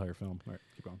than this entire film. All right,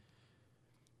 keep going.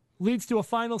 Leads to a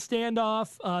final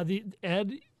standoff.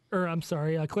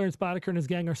 Clarence Boddicker and his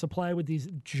gang are supplied with these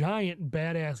giant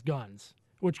badass guns,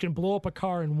 which can blow up a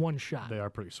car in one shot. They are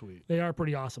pretty sweet. They are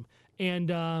pretty awesome. And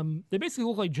they basically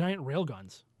look like giant rail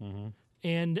guns. Mm-hmm.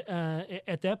 And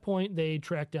at that point, they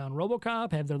track down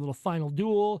RoboCop, have their little final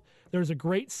duel. There's a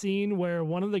great scene where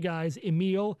one of the guys,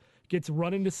 Emil, gets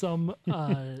run into some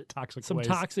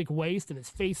toxic waste, and his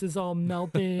face is all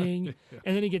melting.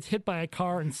 And then he gets hit by a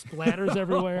car and splatters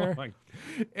everywhere.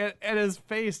 And his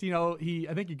face,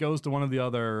 I think he goes to one of the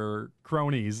other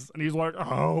cronies, and he's like,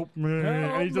 "Help me!"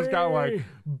 And he's just got like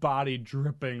body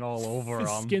dripping all over His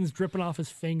him. skin's dripping off his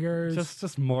fingers.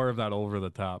 Just more of that over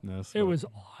the topness. It was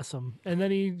awesome. And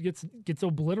then he gets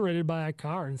obliterated by a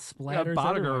car and splatters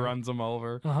Boddicker everywhere. runs him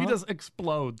over. Uh-huh. He just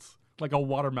explodes like a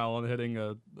watermelon hitting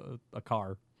a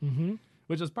car,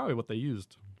 which is probably what they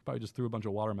used. Probably just threw a bunch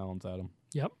of watermelons at him.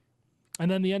 Yep. And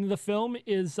then the end of the film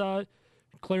is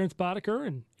Clarence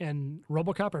Boddicker and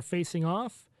RoboCop are facing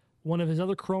off. One of his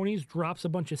other cronies drops a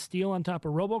bunch of steel on top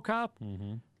of RoboCop.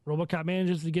 Mm-hmm. RoboCop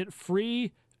manages to get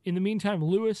free. In the meantime,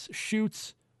 Lewis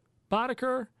shoots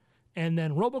Boddicker, and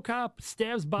then RoboCop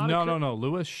stabs Boddicker. No.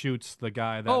 Lewis shoots the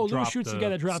guy that Lewis dropped shoots the guy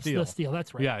that drops the steel.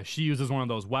 That's right. Yeah, she uses one of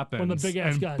those weapons One of the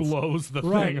big-ass and guns. blows the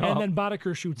Right, thing up. and then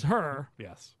Boddicker shoots her.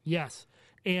 Yes. Yes.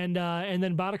 And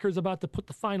then Boddicker's about to put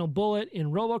the final bullet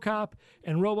in RoboCop,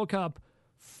 and RoboCop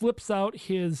flips out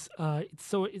his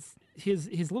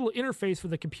his little interface for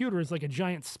the computer is like a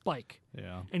giant spike.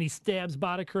 Yeah. And he stabs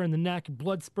Boddicker in the neck,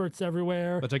 blood spurts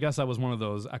everywhere. Which I guess that was one of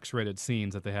those X-rated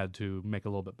scenes that they had to make a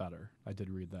little bit better. I did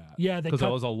read that. Yeah, because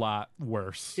that was a lot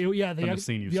worse. The than the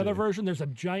scene you the see. other version, there's a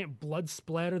giant blood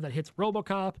splatter that hits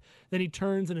RoboCop. Then he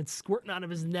turns and it's squirting out of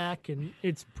his neck, and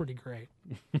it's pretty great.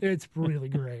 It's really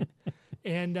great.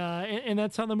 And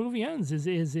that's how the movie ends. Is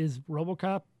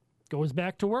RoboCop goes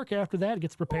back to work after that,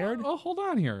 gets prepared. Oh, hold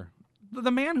on here. The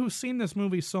man who's seen this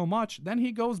movie so much, then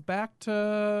he goes back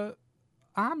to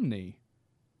Omni.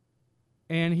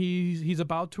 And he's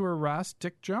about to arrest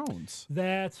Dick Jones.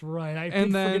 That's right. I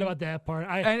forget about that part.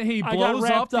 And he blows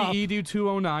up the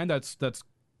ED-209 that's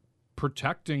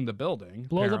protecting the building.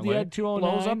 Blows up the ED-209.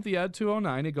 Blows up the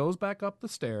ED-209. He goes back up the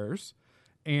stairs.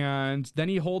 And then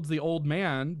he holds the old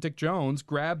man, Dick Jones,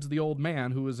 grabs the old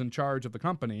man who is in charge of the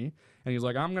company. And he's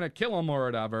like, I'm going to kill him or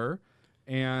whatever.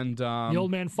 And the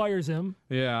old man fires him.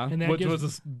 Yeah, and which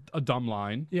was a dumb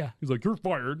line. Yeah. He's like, you're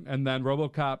fired. And then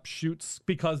RoboCop shoots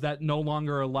because that no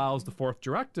longer allows the fourth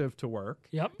directive to work.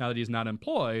 Yep. Now that he's not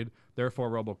employed, therefore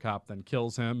RoboCop then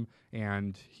kills him,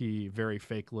 and he very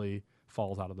fakely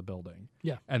falls out of the building.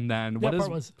 Yeah. And then what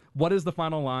is the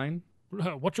final line?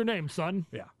 What's your name, son?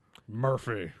 Yeah.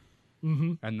 Murphy.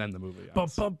 Mm-hmm. And then the movie ends. Bum,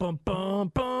 bum,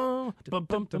 bum, bum, bum,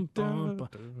 bum, bum, bum, bum.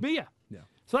 But yeah.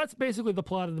 So that's basically the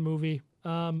plot of the movie.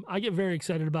 I get very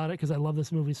excited about it because I love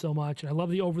this movie so much. I love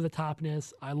the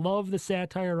over-the-topness. I love the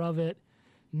satire of it.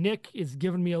 Nick is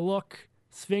giving me a look.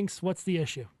 Sphinx, what's the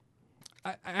issue?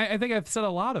 I think I've said a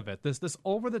lot of it. This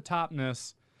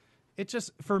over-the-topness, it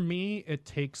just, for me, it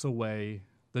takes away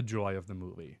the joy of the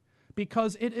movie.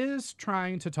 Because it is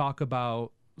trying to talk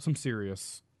about some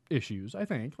serious issues, I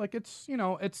think. Like, it's, I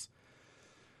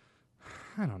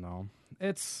don't know.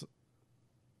 It's...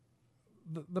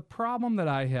 The problem that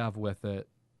I have with it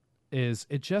is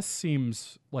it just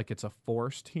seems like it's a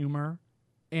forced humor.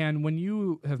 And when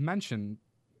you have mentioned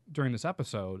during this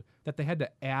episode that they had to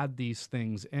add these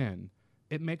things in,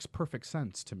 it makes perfect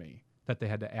sense to me that they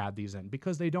had to add these in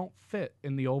because they don't fit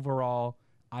in the overall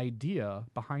idea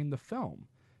behind the film.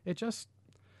 It just...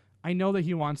 I know that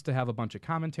he wants to have a bunch of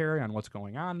commentary on what's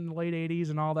going on in the late 80s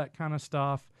and all that kind of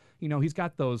stuff. He's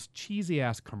got those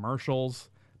cheesy-ass commercials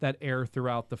that air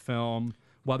throughout the film,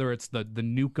 whether it's the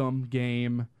Nukem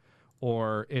game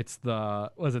or it's the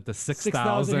 6,000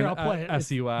 SUX.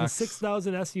 The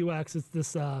 6,000 SUX. It's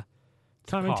this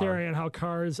commentary on how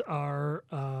cars are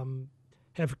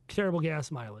have terrible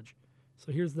gas mileage.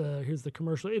 So here's the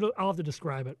commercial. I'll have to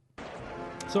describe it.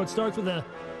 So it starts with a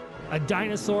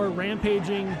dinosaur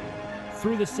rampaging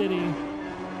through the city.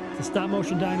 It's a stop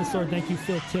motion dinosaur. Thank you,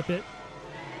 Phil Tippett.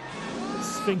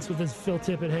 Sphinx with his Phil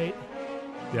Tippett hate.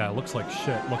 Yeah, it looks like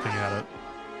shit looking at it.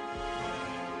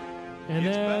 And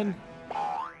then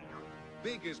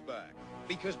Big is back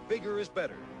because bigger is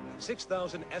better.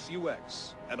 6000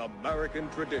 SUX, an American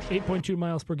tradition. 8.2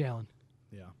 miles per gallon.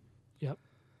 Yeah. Yep.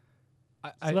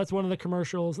 So that's one of the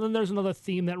commercials. And then there's another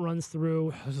theme that runs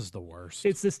through. This is the worst.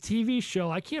 It's this TV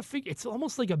show. I can't figure. It's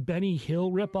almost like a Benny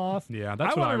Hill ripoff. Yeah,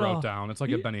 that's what I wrote down. It's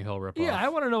like a Benny Hill ripoff. Yeah, I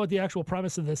want to know what the actual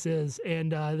premise of this is.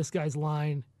 And this guy's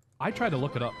line. I tried to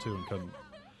look it up too and couldn't.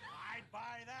 I'd buy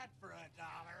that for $1.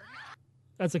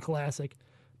 That's a classic.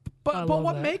 But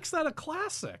what makes that a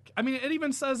classic? I mean, it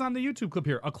even says on the YouTube clip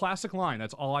here, a classic line.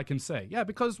 That's all I can say. Yeah,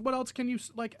 because what else can you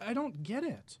like? I don't get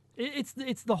it.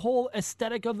 It's the whole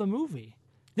aesthetic of the movie.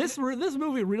 This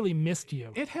movie really missed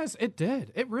you. It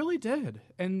did. It really did.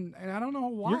 And I don't know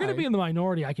why. You're going to be in the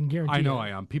minority, I can guarantee. I know that. I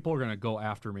am. People are going to go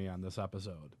after me on this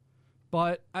episode.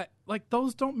 But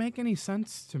those don't make any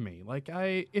sense to me.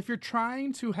 If you're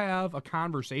trying to have a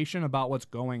conversation about what's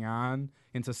going on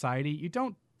in society, you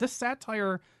don't. This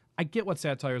satire, I get what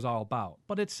satire is all about,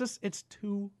 but it's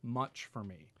too much for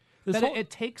me. It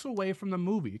takes away from the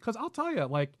movie. Because I'll tell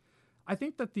you, I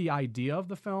think that the idea of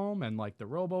the film and the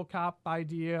RoboCop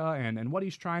idea and what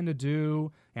he's trying to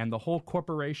do and the whole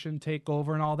corporation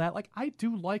takeover and all that, I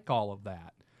do like all of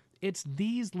that. It's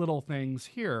these little things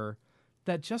here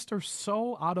that just are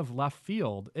so out of left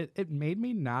field. It made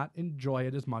me not enjoy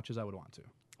it as much as I would want to.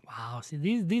 Wow. See,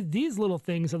 these little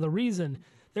things are the reason.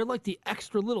 They're like the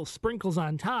extra little sprinkles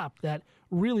on top that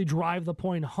really drive the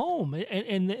point home.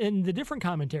 And the different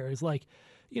commentaries,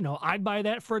 I'd buy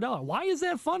that for $1. Why is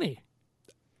that funny?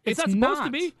 It's not supposed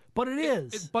to be, but it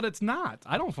is. But it's not.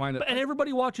 I don't find it. And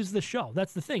everybody watches the show.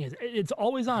 That's the thing. It's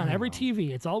always on. Every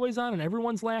TV, it's always on, and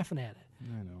everyone's laughing at it.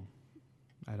 I know.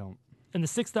 I don't. And the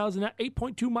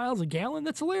 8.2 miles a gallon,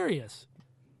 that's hilarious.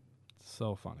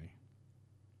 So funny.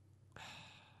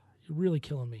 You're really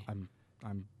killing me.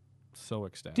 I'm so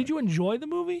ecstatic. Did you enjoy the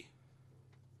movie?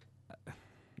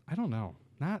 I don't know.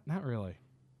 Not really.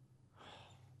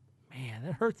 Man,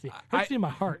 that hurts me. Hurts me in my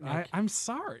heart, Nick. I'm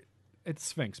sorry. It's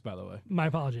Sphinx, by the way. My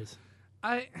apologies.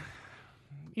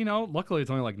 Luckily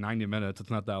it's only 90 minutes. It's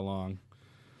not that long.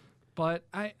 But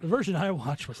the version I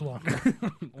watched was longer.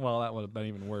 Well, that would have been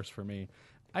even worse for me.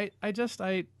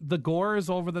 The gore is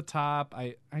over the top.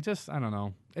 I don't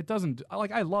know. It doesn't,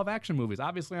 I love action movies.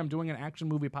 Obviously, I'm doing an action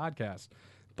movie podcast,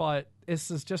 but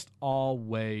this is just all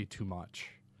way too much.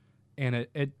 And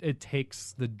it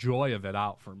takes the joy of it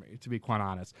out for me, to be quite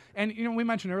honest. And, we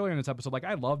mentioned earlier in this episode,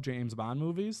 I love James Bond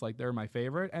movies. They're my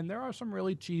favorite. And there are some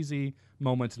really cheesy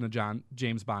moments in the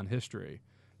James Bond history.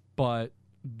 But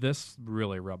this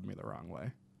really rubbed me the wrong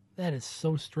way. That is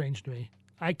so strange to me.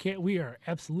 We are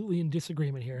absolutely in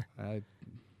disagreement here. I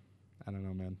don't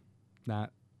know, man.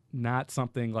 Not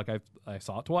something I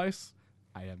saw it twice.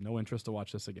 I have no interest to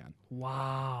watch this again.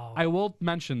 Wow. I will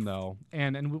mention though,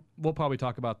 and we'll probably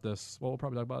talk about this. Well, we'll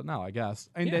probably talk about it now, I guess.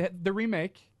 And the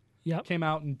remake came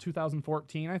out in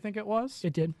 2014, I think it was.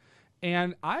 It did.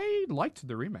 And I liked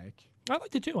the remake. I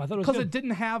liked it too. I thought it was because it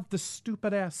didn't have the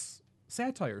stupid ass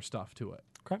satire stuff to it.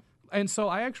 Okay. And so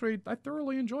I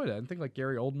thoroughly enjoyed it. I think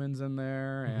Gary Oldman's in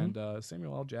there and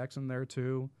Samuel L. Jackson there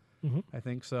too. I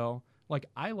think so.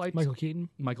 I liked Michael Keaton.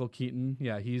 Michael Keaton,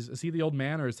 yeah. Is he the old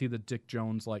man or is he the Dick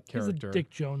Jones character? He's a Dick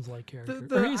Jones character.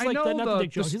 He's not the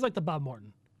Dick Jones. He's like the Bob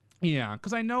Morton. Yeah,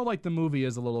 because I know the movie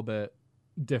is a little bit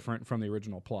different from the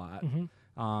original plot.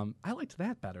 I liked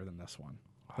that better than this one,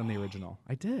 than the original.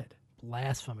 I did.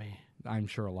 Blasphemy. I'm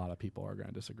sure a lot of people are going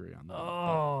to disagree on that.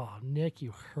 Oh, Nick,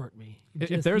 you hurt me.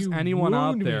 If there's anyone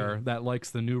out there that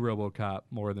likes the new RoboCop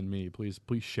more than me, please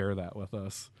share that with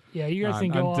us. Yeah, you guys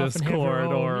can go on off Discord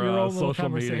and have your own social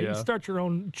media. Start your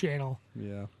own channel.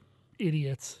 Yeah.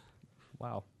 Idiots.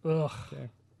 Wow. Ugh. Okay.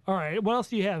 All right. What else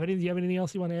do you have? Do you have anything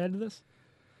else you want to add to this?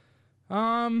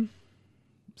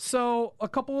 So a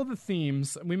couple of the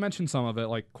themes, we mentioned some of it,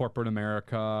 like corporate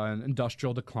America and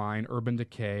industrial decline, urban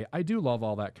decay. I do love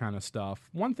all that kind of stuff.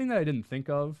 One thing that I didn't think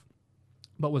of,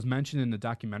 but was mentioned in the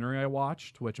documentary I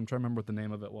watched, which I'm trying to remember what the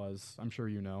name of it was. I'm sure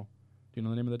you know. Do you know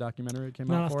the name of the documentary it came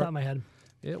out for? Not off the top of my head.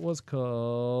 It was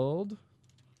called...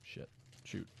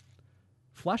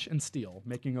 Flesh and Steel,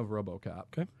 Making of RoboCop.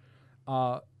 Okay.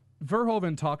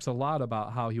 Verhoeven talks a lot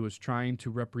about how he was trying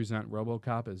to represent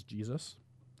RoboCop as Jesus.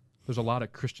 There's a lot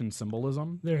of Christian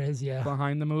symbolism There is, yeah.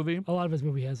 behind the movie. A lot of his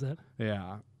movie has that.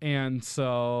 Yeah. And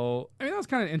so, I mean, that was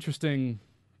kind of an interesting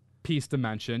piece to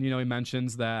mention. He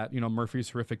mentions that, Murphy's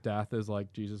horrific death is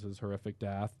like Jesus' horrific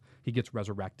death. He gets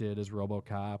resurrected as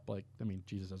RoboCop. Like, I mean,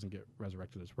 Jesus doesn't get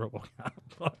resurrected as RoboCop.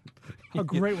 But How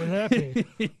great would that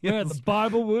be? Yeah, the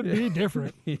Bible would be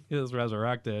different. He is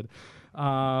resurrected.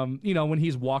 When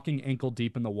he's walking ankle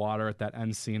deep in the water at that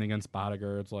end scene against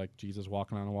Bodiger, it's like Jesus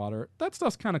walking on the water. That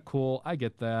stuff's kind of cool. I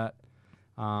get that.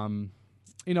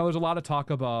 There's a lot of talk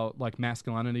about like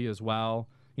masculinity as well.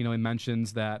 He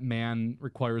mentions that man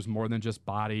requires more than just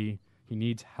body. He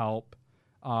needs help.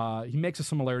 He makes a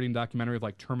similarity in the documentary of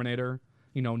like Terminator.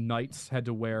 Knights had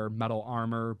to wear metal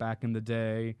armor back in the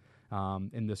day.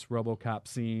 In this RoboCop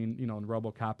scene, in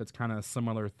RoboCop, it's kind of a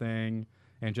similar thing,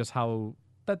 and just how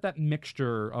that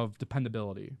mixture of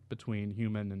dependability between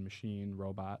human and machine,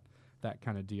 robot, that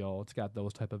kind of deal. It's got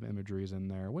those type of imageries in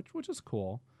there, which is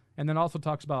cool. And then also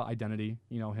talks about identity.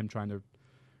 Him trying to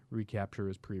recapture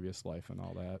his previous life and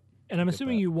all that. And I'm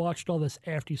assuming you watched all this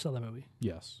after you saw the movie.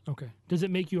 Yes. Okay. Does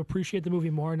it make you appreciate the movie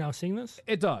more now seeing this?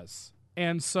 It does.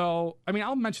 And so, I mean,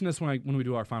 I'll mention this when we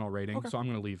do our final rating. Okay. So I'm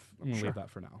going to leave that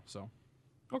for now. So.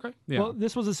 Okay. Yeah. Well,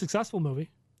 this was a successful movie.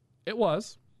 It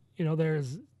was.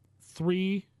 There's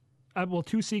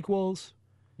two sequels.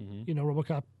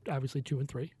 RoboCop, obviously 2 and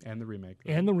 3. And the remake.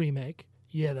 And the remake.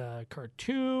 You had a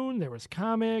cartoon, there was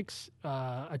comics,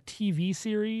 a TV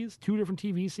series, 2 different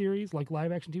TV series, like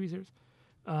live-action TV series,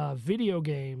 video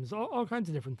games, all kinds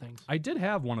of different things. I did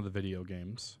have one of the video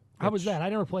games. How was that? I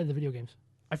never played the video games.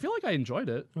 I feel like I enjoyed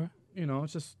it. All right.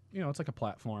 It's just, it's like a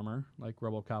platformer, like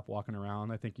RoboCop walking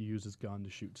around. I think he used his gun to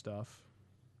shoot stuff.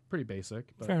 Pretty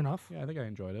basic. But Fair enough. Yeah, I think I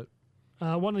enjoyed it.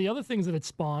 One of the other things that it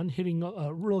spawned, hitting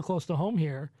real close to home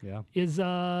here, is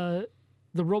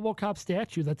the RoboCop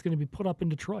statue that's going to be put up in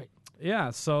Detroit.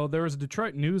 Yeah, so there was a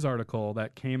Detroit News article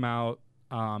that came out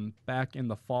back in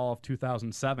the fall of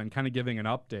 2007, kind of giving an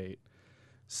update.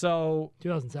 So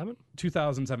 2007?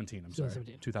 2017, I'm 2017.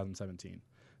 sorry. 2017.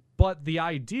 But the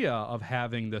idea of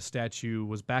having this statue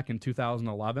was back in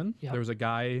 2011. Yep. There was a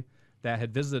guy that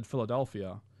had visited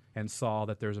Philadelphia and saw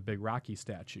that there's a big Rocky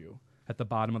statue at the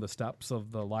bottom of the steps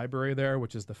of the library there,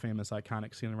 which is the famous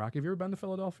iconic scene in Rocky. Have you ever been to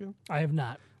Philadelphia? I have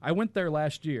not. I went there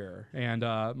last year, and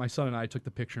my son and I took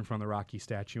the picture in front of the Rocky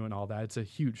statue and all that. It's a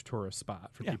huge tourist spot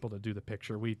for people to do the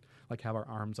picture. We like have our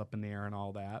arms up in the air and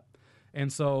all that.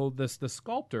 And so the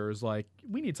sculptor is like,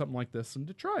 we need something like this in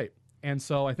Detroit. And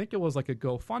so I think it was like a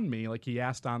GoFundMe. Like he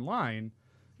asked online,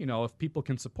 if people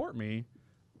can support me,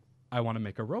 I want to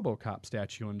make a RoboCop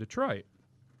statue in Detroit.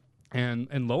 And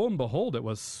lo and behold, it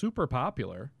was super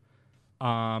popular.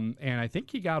 And I think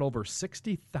he got over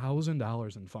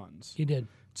 $60,000 in funds. He did.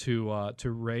 To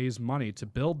raise money to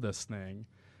build this thing.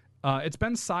 It's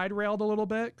been side railed a little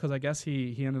bit because I guess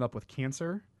he ended up with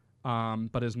cancer,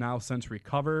 but is now since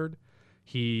recovered.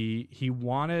 He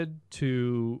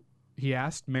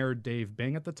asked Mayor Dave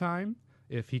Bing at the time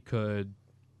if he could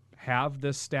have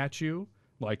this statue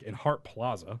like in Hart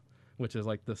Plaza, which is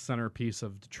like the centerpiece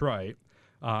of Detroit.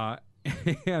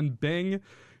 And Bing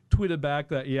tweeted back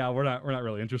that, we're not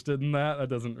really interested in that. That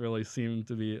doesn't really seem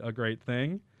to be a great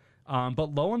thing.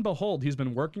 But lo and behold, he's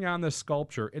been working on this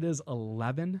sculpture. It is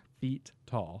 11 feet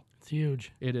tall. It's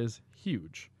huge. It is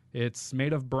huge. It's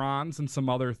made of bronze and some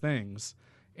other things.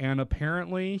 And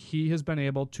apparently he has been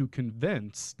able to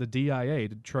convince the DIA,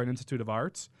 Detroit Institute of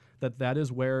Arts, that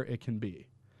is where it can be.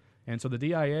 And so the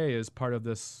DIA is part of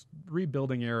this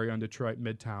rebuilding area in Detroit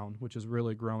Midtown, which is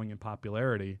really growing in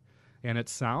popularity. And it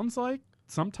sounds like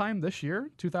sometime this year,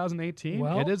 2018,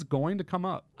 it is going to come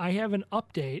up. I have an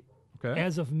update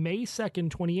as of May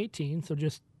 2nd, 2018, so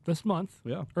just this month.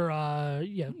 Yeah. Or,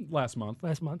 last month.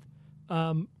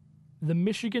 The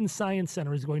Michigan Science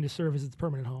Center is going to serve as its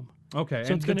permanent home. Okay,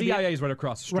 so and the DIA is right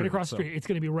across the street. Right across the street. It's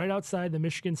going to be right outside the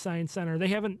Michigan Science Center. They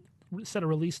haven't set a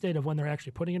release date of when they're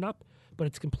actually putting it up, but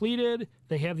it's completed.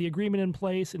 They have the agreement in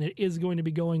place, and it is going to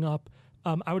be going up,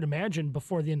 I would imagine,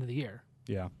 before the end of the year.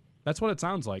 Yeah, that's what it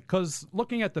sounds like. Because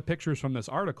looking at the pictures from this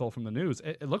article from the news,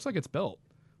 it looks like it's built.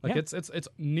 Like it's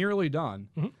nearly done.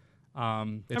 Mm-hmm.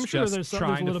 It's I'm sure just there's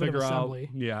trying a little to bit of figure out. assembly.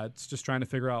 Yeah, it's just trying to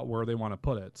figure out where they want to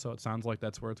put it. So it sounds like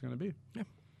that's where it's going to be. Yeah.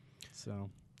 So,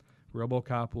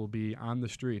 RoboCop will be on the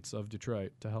streets of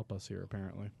Detroit to help us here,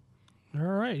 apparently. All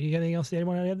right. You got anything else you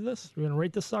want to add to this? We're going to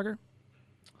rate this sucker?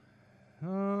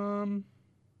 Yeah.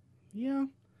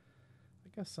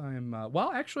 I guess I'm...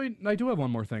 well, actually, I do have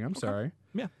one more thing. I'm sorry.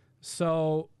 Yeah.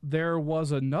 So, there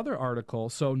was another article.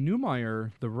 So,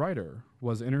 Neumeier, the writer,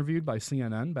 was interviewed by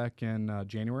CNN back in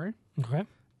January. Okay.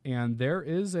 And there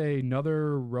is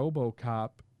another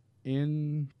RoboCop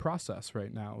in process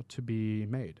right now to be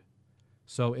made.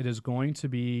 So it is going to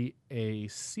be a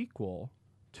sequel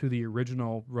to the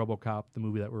original RoboCop, the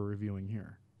movie that we're reviewing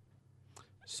here.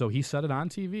 So he said it on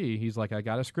TV. He's like, I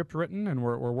got a script written and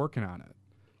we're working on it.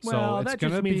 Well, so it's that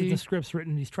just means be, that the script's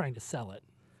written and he's trying to sell it.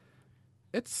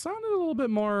 It sounded a little bit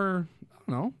more, I don't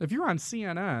know. If you're on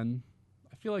CNN,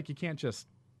 I feel like you can't just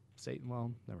say,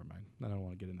 well, never mind. I don't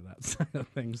want to get into that side of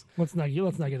things. Let's not get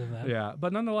into that. Yeah,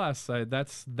 but nonetheless,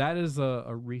 that is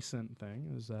a recent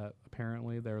thing, is that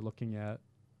apparently they're looking at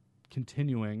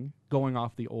continuing, going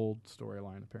off the old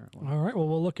storyline, apparently. All right, well,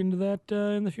 we'll look into that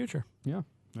in the future. Yeah.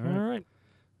 All right.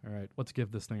 All right, let's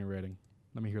give this thing a rating.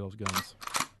 Let me hear those guns.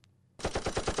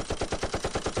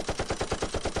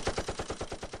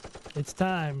 It's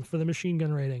time for the machine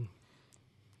gun rating.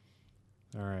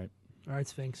 All right. All right,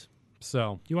 Sphinx.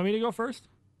 So, Do you want me to go first?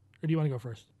 Or do you want to go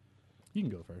first? you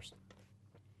can go first.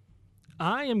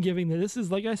 I am giving this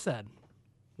is, like I said,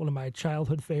 one of my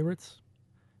childhood favorites,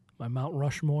 my Mount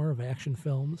Rushmore of action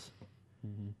films.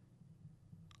 Mm-hmm.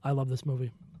 I love this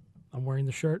movie. I'm wearing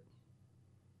the shirt.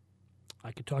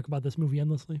 I could talk about this movie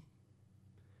endlessly.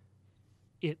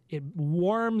 It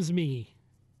warms me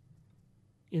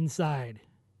inside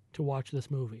to watch this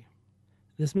movie.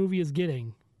 This movie is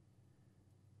getting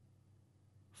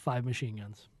 5 machine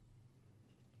guns.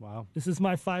 Wow. This is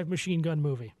my 5 machine gun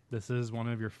movie. This is one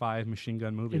of your 5 machine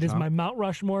gun movies, It is huh? my Mount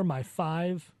Rushmore, my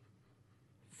 5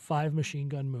 machine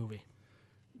gun movie.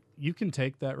 You can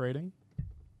take that rating,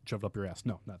 shove it up your ass.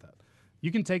 No, not that.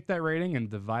 You can take that rating and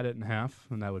divide it in half,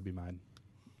 and that would be mine.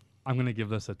 I'm going to give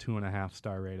this a 2.5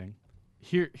 star rating.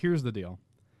 Here's the deal.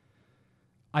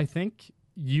 I think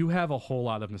you have a whole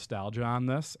lot of nostalgia on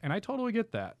this, and I totally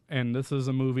get that. And this is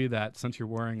a movie that, since you're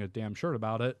wearing a damn shirt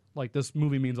about it, like, this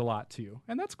movie means a lot to you.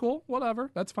 And that's cool. Whatever.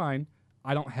 That's fine.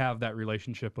 I don't have that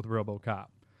relationship with RoboCop.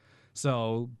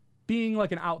 So being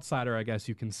like an outsider, I guess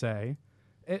you can say,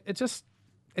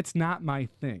 it's not my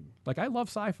thing. Like, I love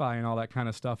sci-fi and all that kind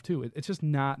of stuff too. It's just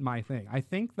not my thing. I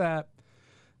think that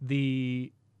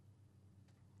the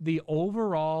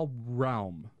overall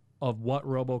realm of what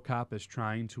RoboCop is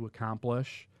trying to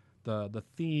accomplish, the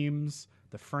themes,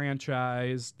 the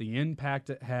franchise, the impact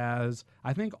it has,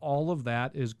 I think all of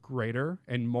that is greater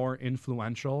and more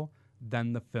influential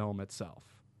than the film itself.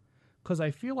 Because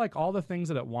I feel like all the things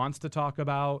that it wants to talk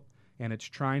about and it's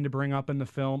trying to bring up in the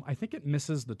film, I think it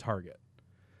misses the target.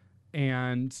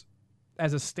 And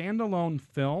as a standalone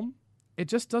film, it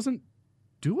just doesn't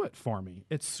do it for me.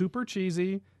 It's super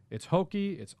cheesy, it's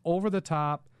hokey, it's over the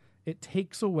top. It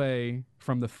takes away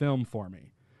from the film for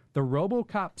me. The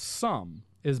RoboCop sum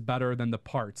is better than the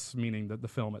parts, meaning the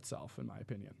film itself, in my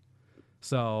opinion.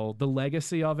 So the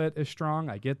legacy of it is strong.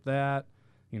 I get that.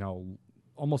 You know,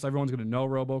 almost everyone's going to know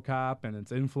RoboCop and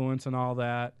its influence and all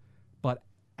that. But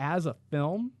as a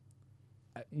film,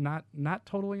 not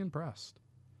totally impressed.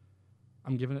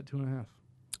 I'm giving it 2.5.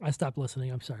 I stopped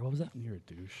listening. I'm sorry. What was that? You're a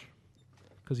douche.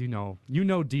 Because you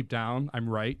know deep down I'm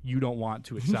right. You don't want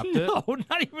to accept it. No,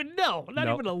 not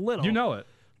even a little. You know it.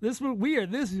 This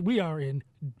we are in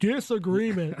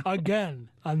disagreement again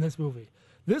on this movie.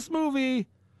 This movie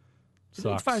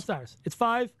Sucks. It's 5 stars. It's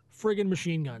 5 friggin'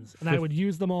 machine guns, and I would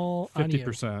use them all on you.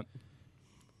 50%.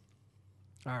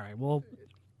 All right. Well,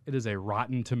 it is a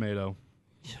rotten tomato.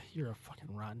 You're a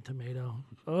fucking rotten tomato.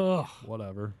 Ugh.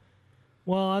 Whatever.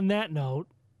 Well, on that note,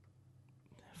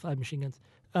 5 machine guns.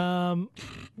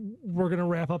 We're gonna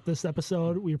wrap up this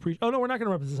episode. We appreciate. Oh no, we're not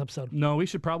gonna wrap up this episode. No, we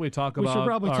should probably talk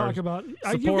about.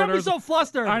 You got me so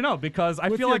flustered. I know, because I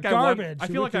feel like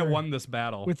I won this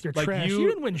battle with your like trash. You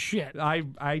didn't win shit.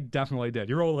 I definitely did.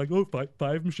 You're all like, oh,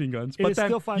 five machine guns, but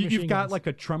then you've got like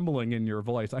a trembling in your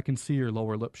voice. I can see your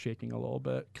lower lip shaking a little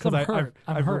bit because I'm hurt.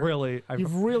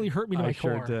 You've really hurt me to my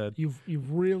core. I sure did.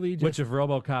 You've really just. Which if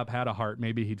RoboCop had a heart,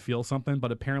 maybe he'd feel something.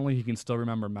 But apparently he can still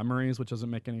remember memories, which doesn't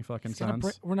make any fucking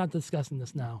sense. We're not discussing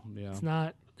this now. Yeah. It's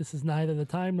not. This is neither the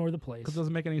time nor the place. Because it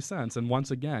doesn't make any sense. And once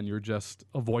again, you're just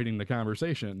avoiding the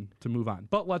conversation to move on.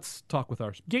 But let's talk with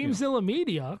our Gamezilla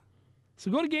Media. So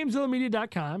go to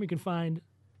GameZillaMedia.com. You can find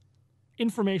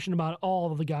information about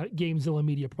all of the Gamezilla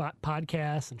Media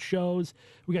podcasts and shows.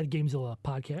 We got a Gamezilla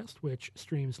podcast, which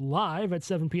streams live at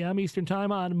 7 p.m. Eastern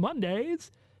Time on Mondays.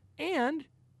 And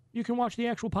you can watch the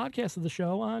actual podcast of the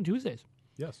show on Tuesdays.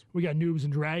 Yes. We got Noobs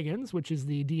and Dragons, which is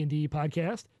the D&D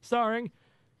podcast, starring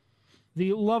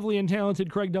the lovely and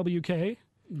talented Craig W.K.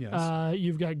 Yes.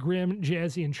 You've got Grim,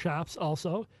 Jazzy, and Chops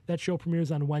also. That show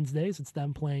premieres on Wednesdays. It's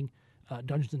them playing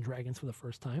Dungeons and Dragons for the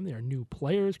first time. They are new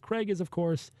players. Craig is, of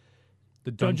course,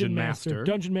 the Dungeon Master.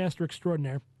 Dungeon Master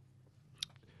extraordinaire.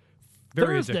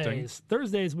 Very addicting.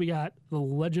 Thursdays, we got the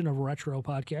Legend of Retro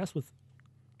podcast with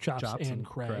Chops and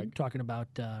Craig, talking about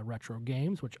retro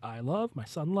games, which I love. My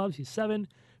son loves. He's 7.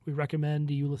 We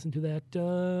recommend you listen to that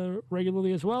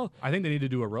regularly as well. I think they need to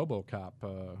do a RoboCop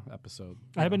episode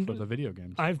for the video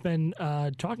games. I've been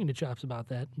talking to Chops about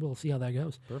that. We'll see how that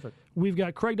goes. Perfect. We've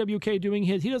got Craig WK doing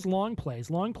his. He does long plays.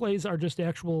 Long plays are just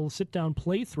actual sit-down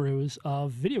playthroughs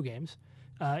of video games.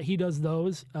 He does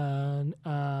those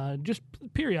just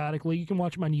periodically. You can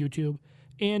watch them on YouTube.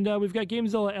 And we've got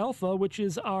GameZilla Alpha, which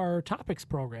is our topics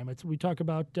program. We talk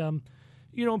about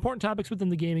important topics within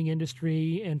the gaming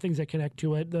industry and things that connect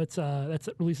to it. That's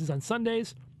releases on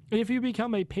Sundays. And if you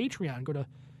become a Patreon, go to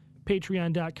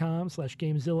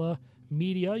patreon.com/GameZilla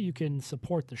Media. You can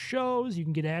support the shows. You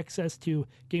can get access to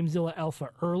GameZilla Alpha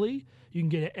early. You can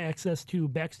get access to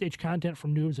backstage content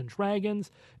from Noobs and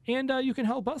Dragons, and you can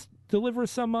help us deliver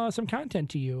some content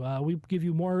to you. We give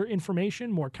you more information,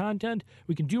 more content.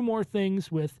 We can do more things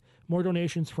with more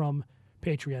donations from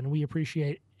Patreon, and we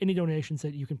appreciate any donations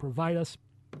that you can provide us.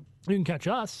 You can catch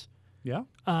us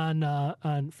on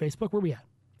Facebook. Where are we at?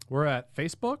 We're at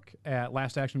Facebook at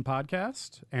Last Action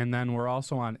Podcast, and then we're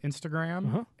also on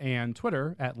Instagram and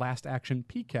Twitter at Last Action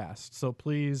PCast. So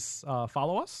please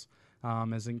follow us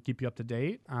as we keep you up to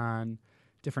date on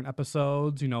different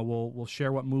episodes. We'll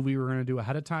share what movie we're going to do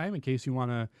ahead of time in case you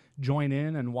want to join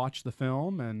in and watch the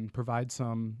film and provide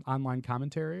some online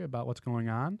commentary about what's going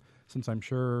on, since I'm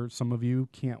sure some of you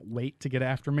can't wait to get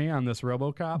after me on this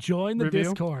RoboCop Join the review.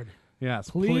 Discord. Yes,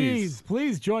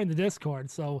 please join the Discord.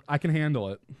 So I can handle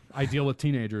it. I deal with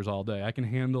teenagers all day. I can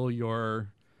handle your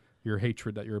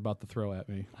hatred that you're about to throw at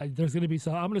me. There's going to be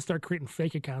some. I'm going to start creating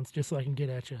fake accounts just so I can get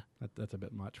at you. That's a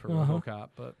bit much for RoboCop,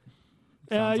 but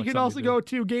you can also go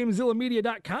to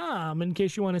GameZillaMedia.com in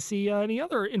case you want to see any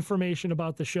other information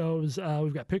about the shows.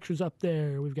 We've got pictures up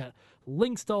there. We've got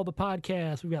links to all the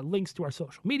podcasts. We've got links to our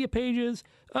social media pages,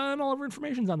 and all of our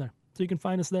information's on there. So you can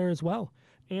find us there as well.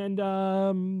 And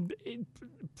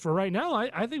for right now,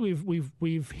 I think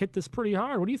we've hit this pretty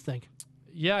hard. What do you think?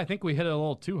 Yeah, I think we hit it a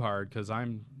little too hard because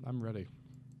I'm ready.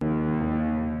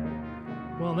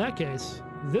 Well, in that case,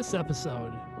 this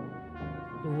episode,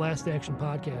 the Last Action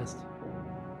Podcast,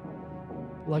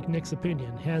 like Nick's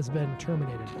opinion, has been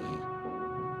terminated.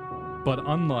 But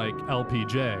unlike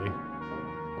LPJ,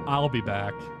 I'll be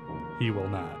back. He will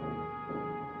not.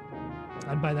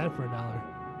 I'd buy that for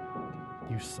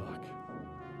 $1. You suck.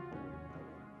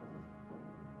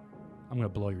 I'm going to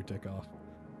blow your dick off.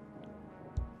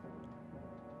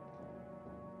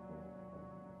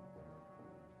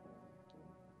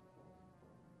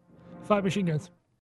 5 machine guns.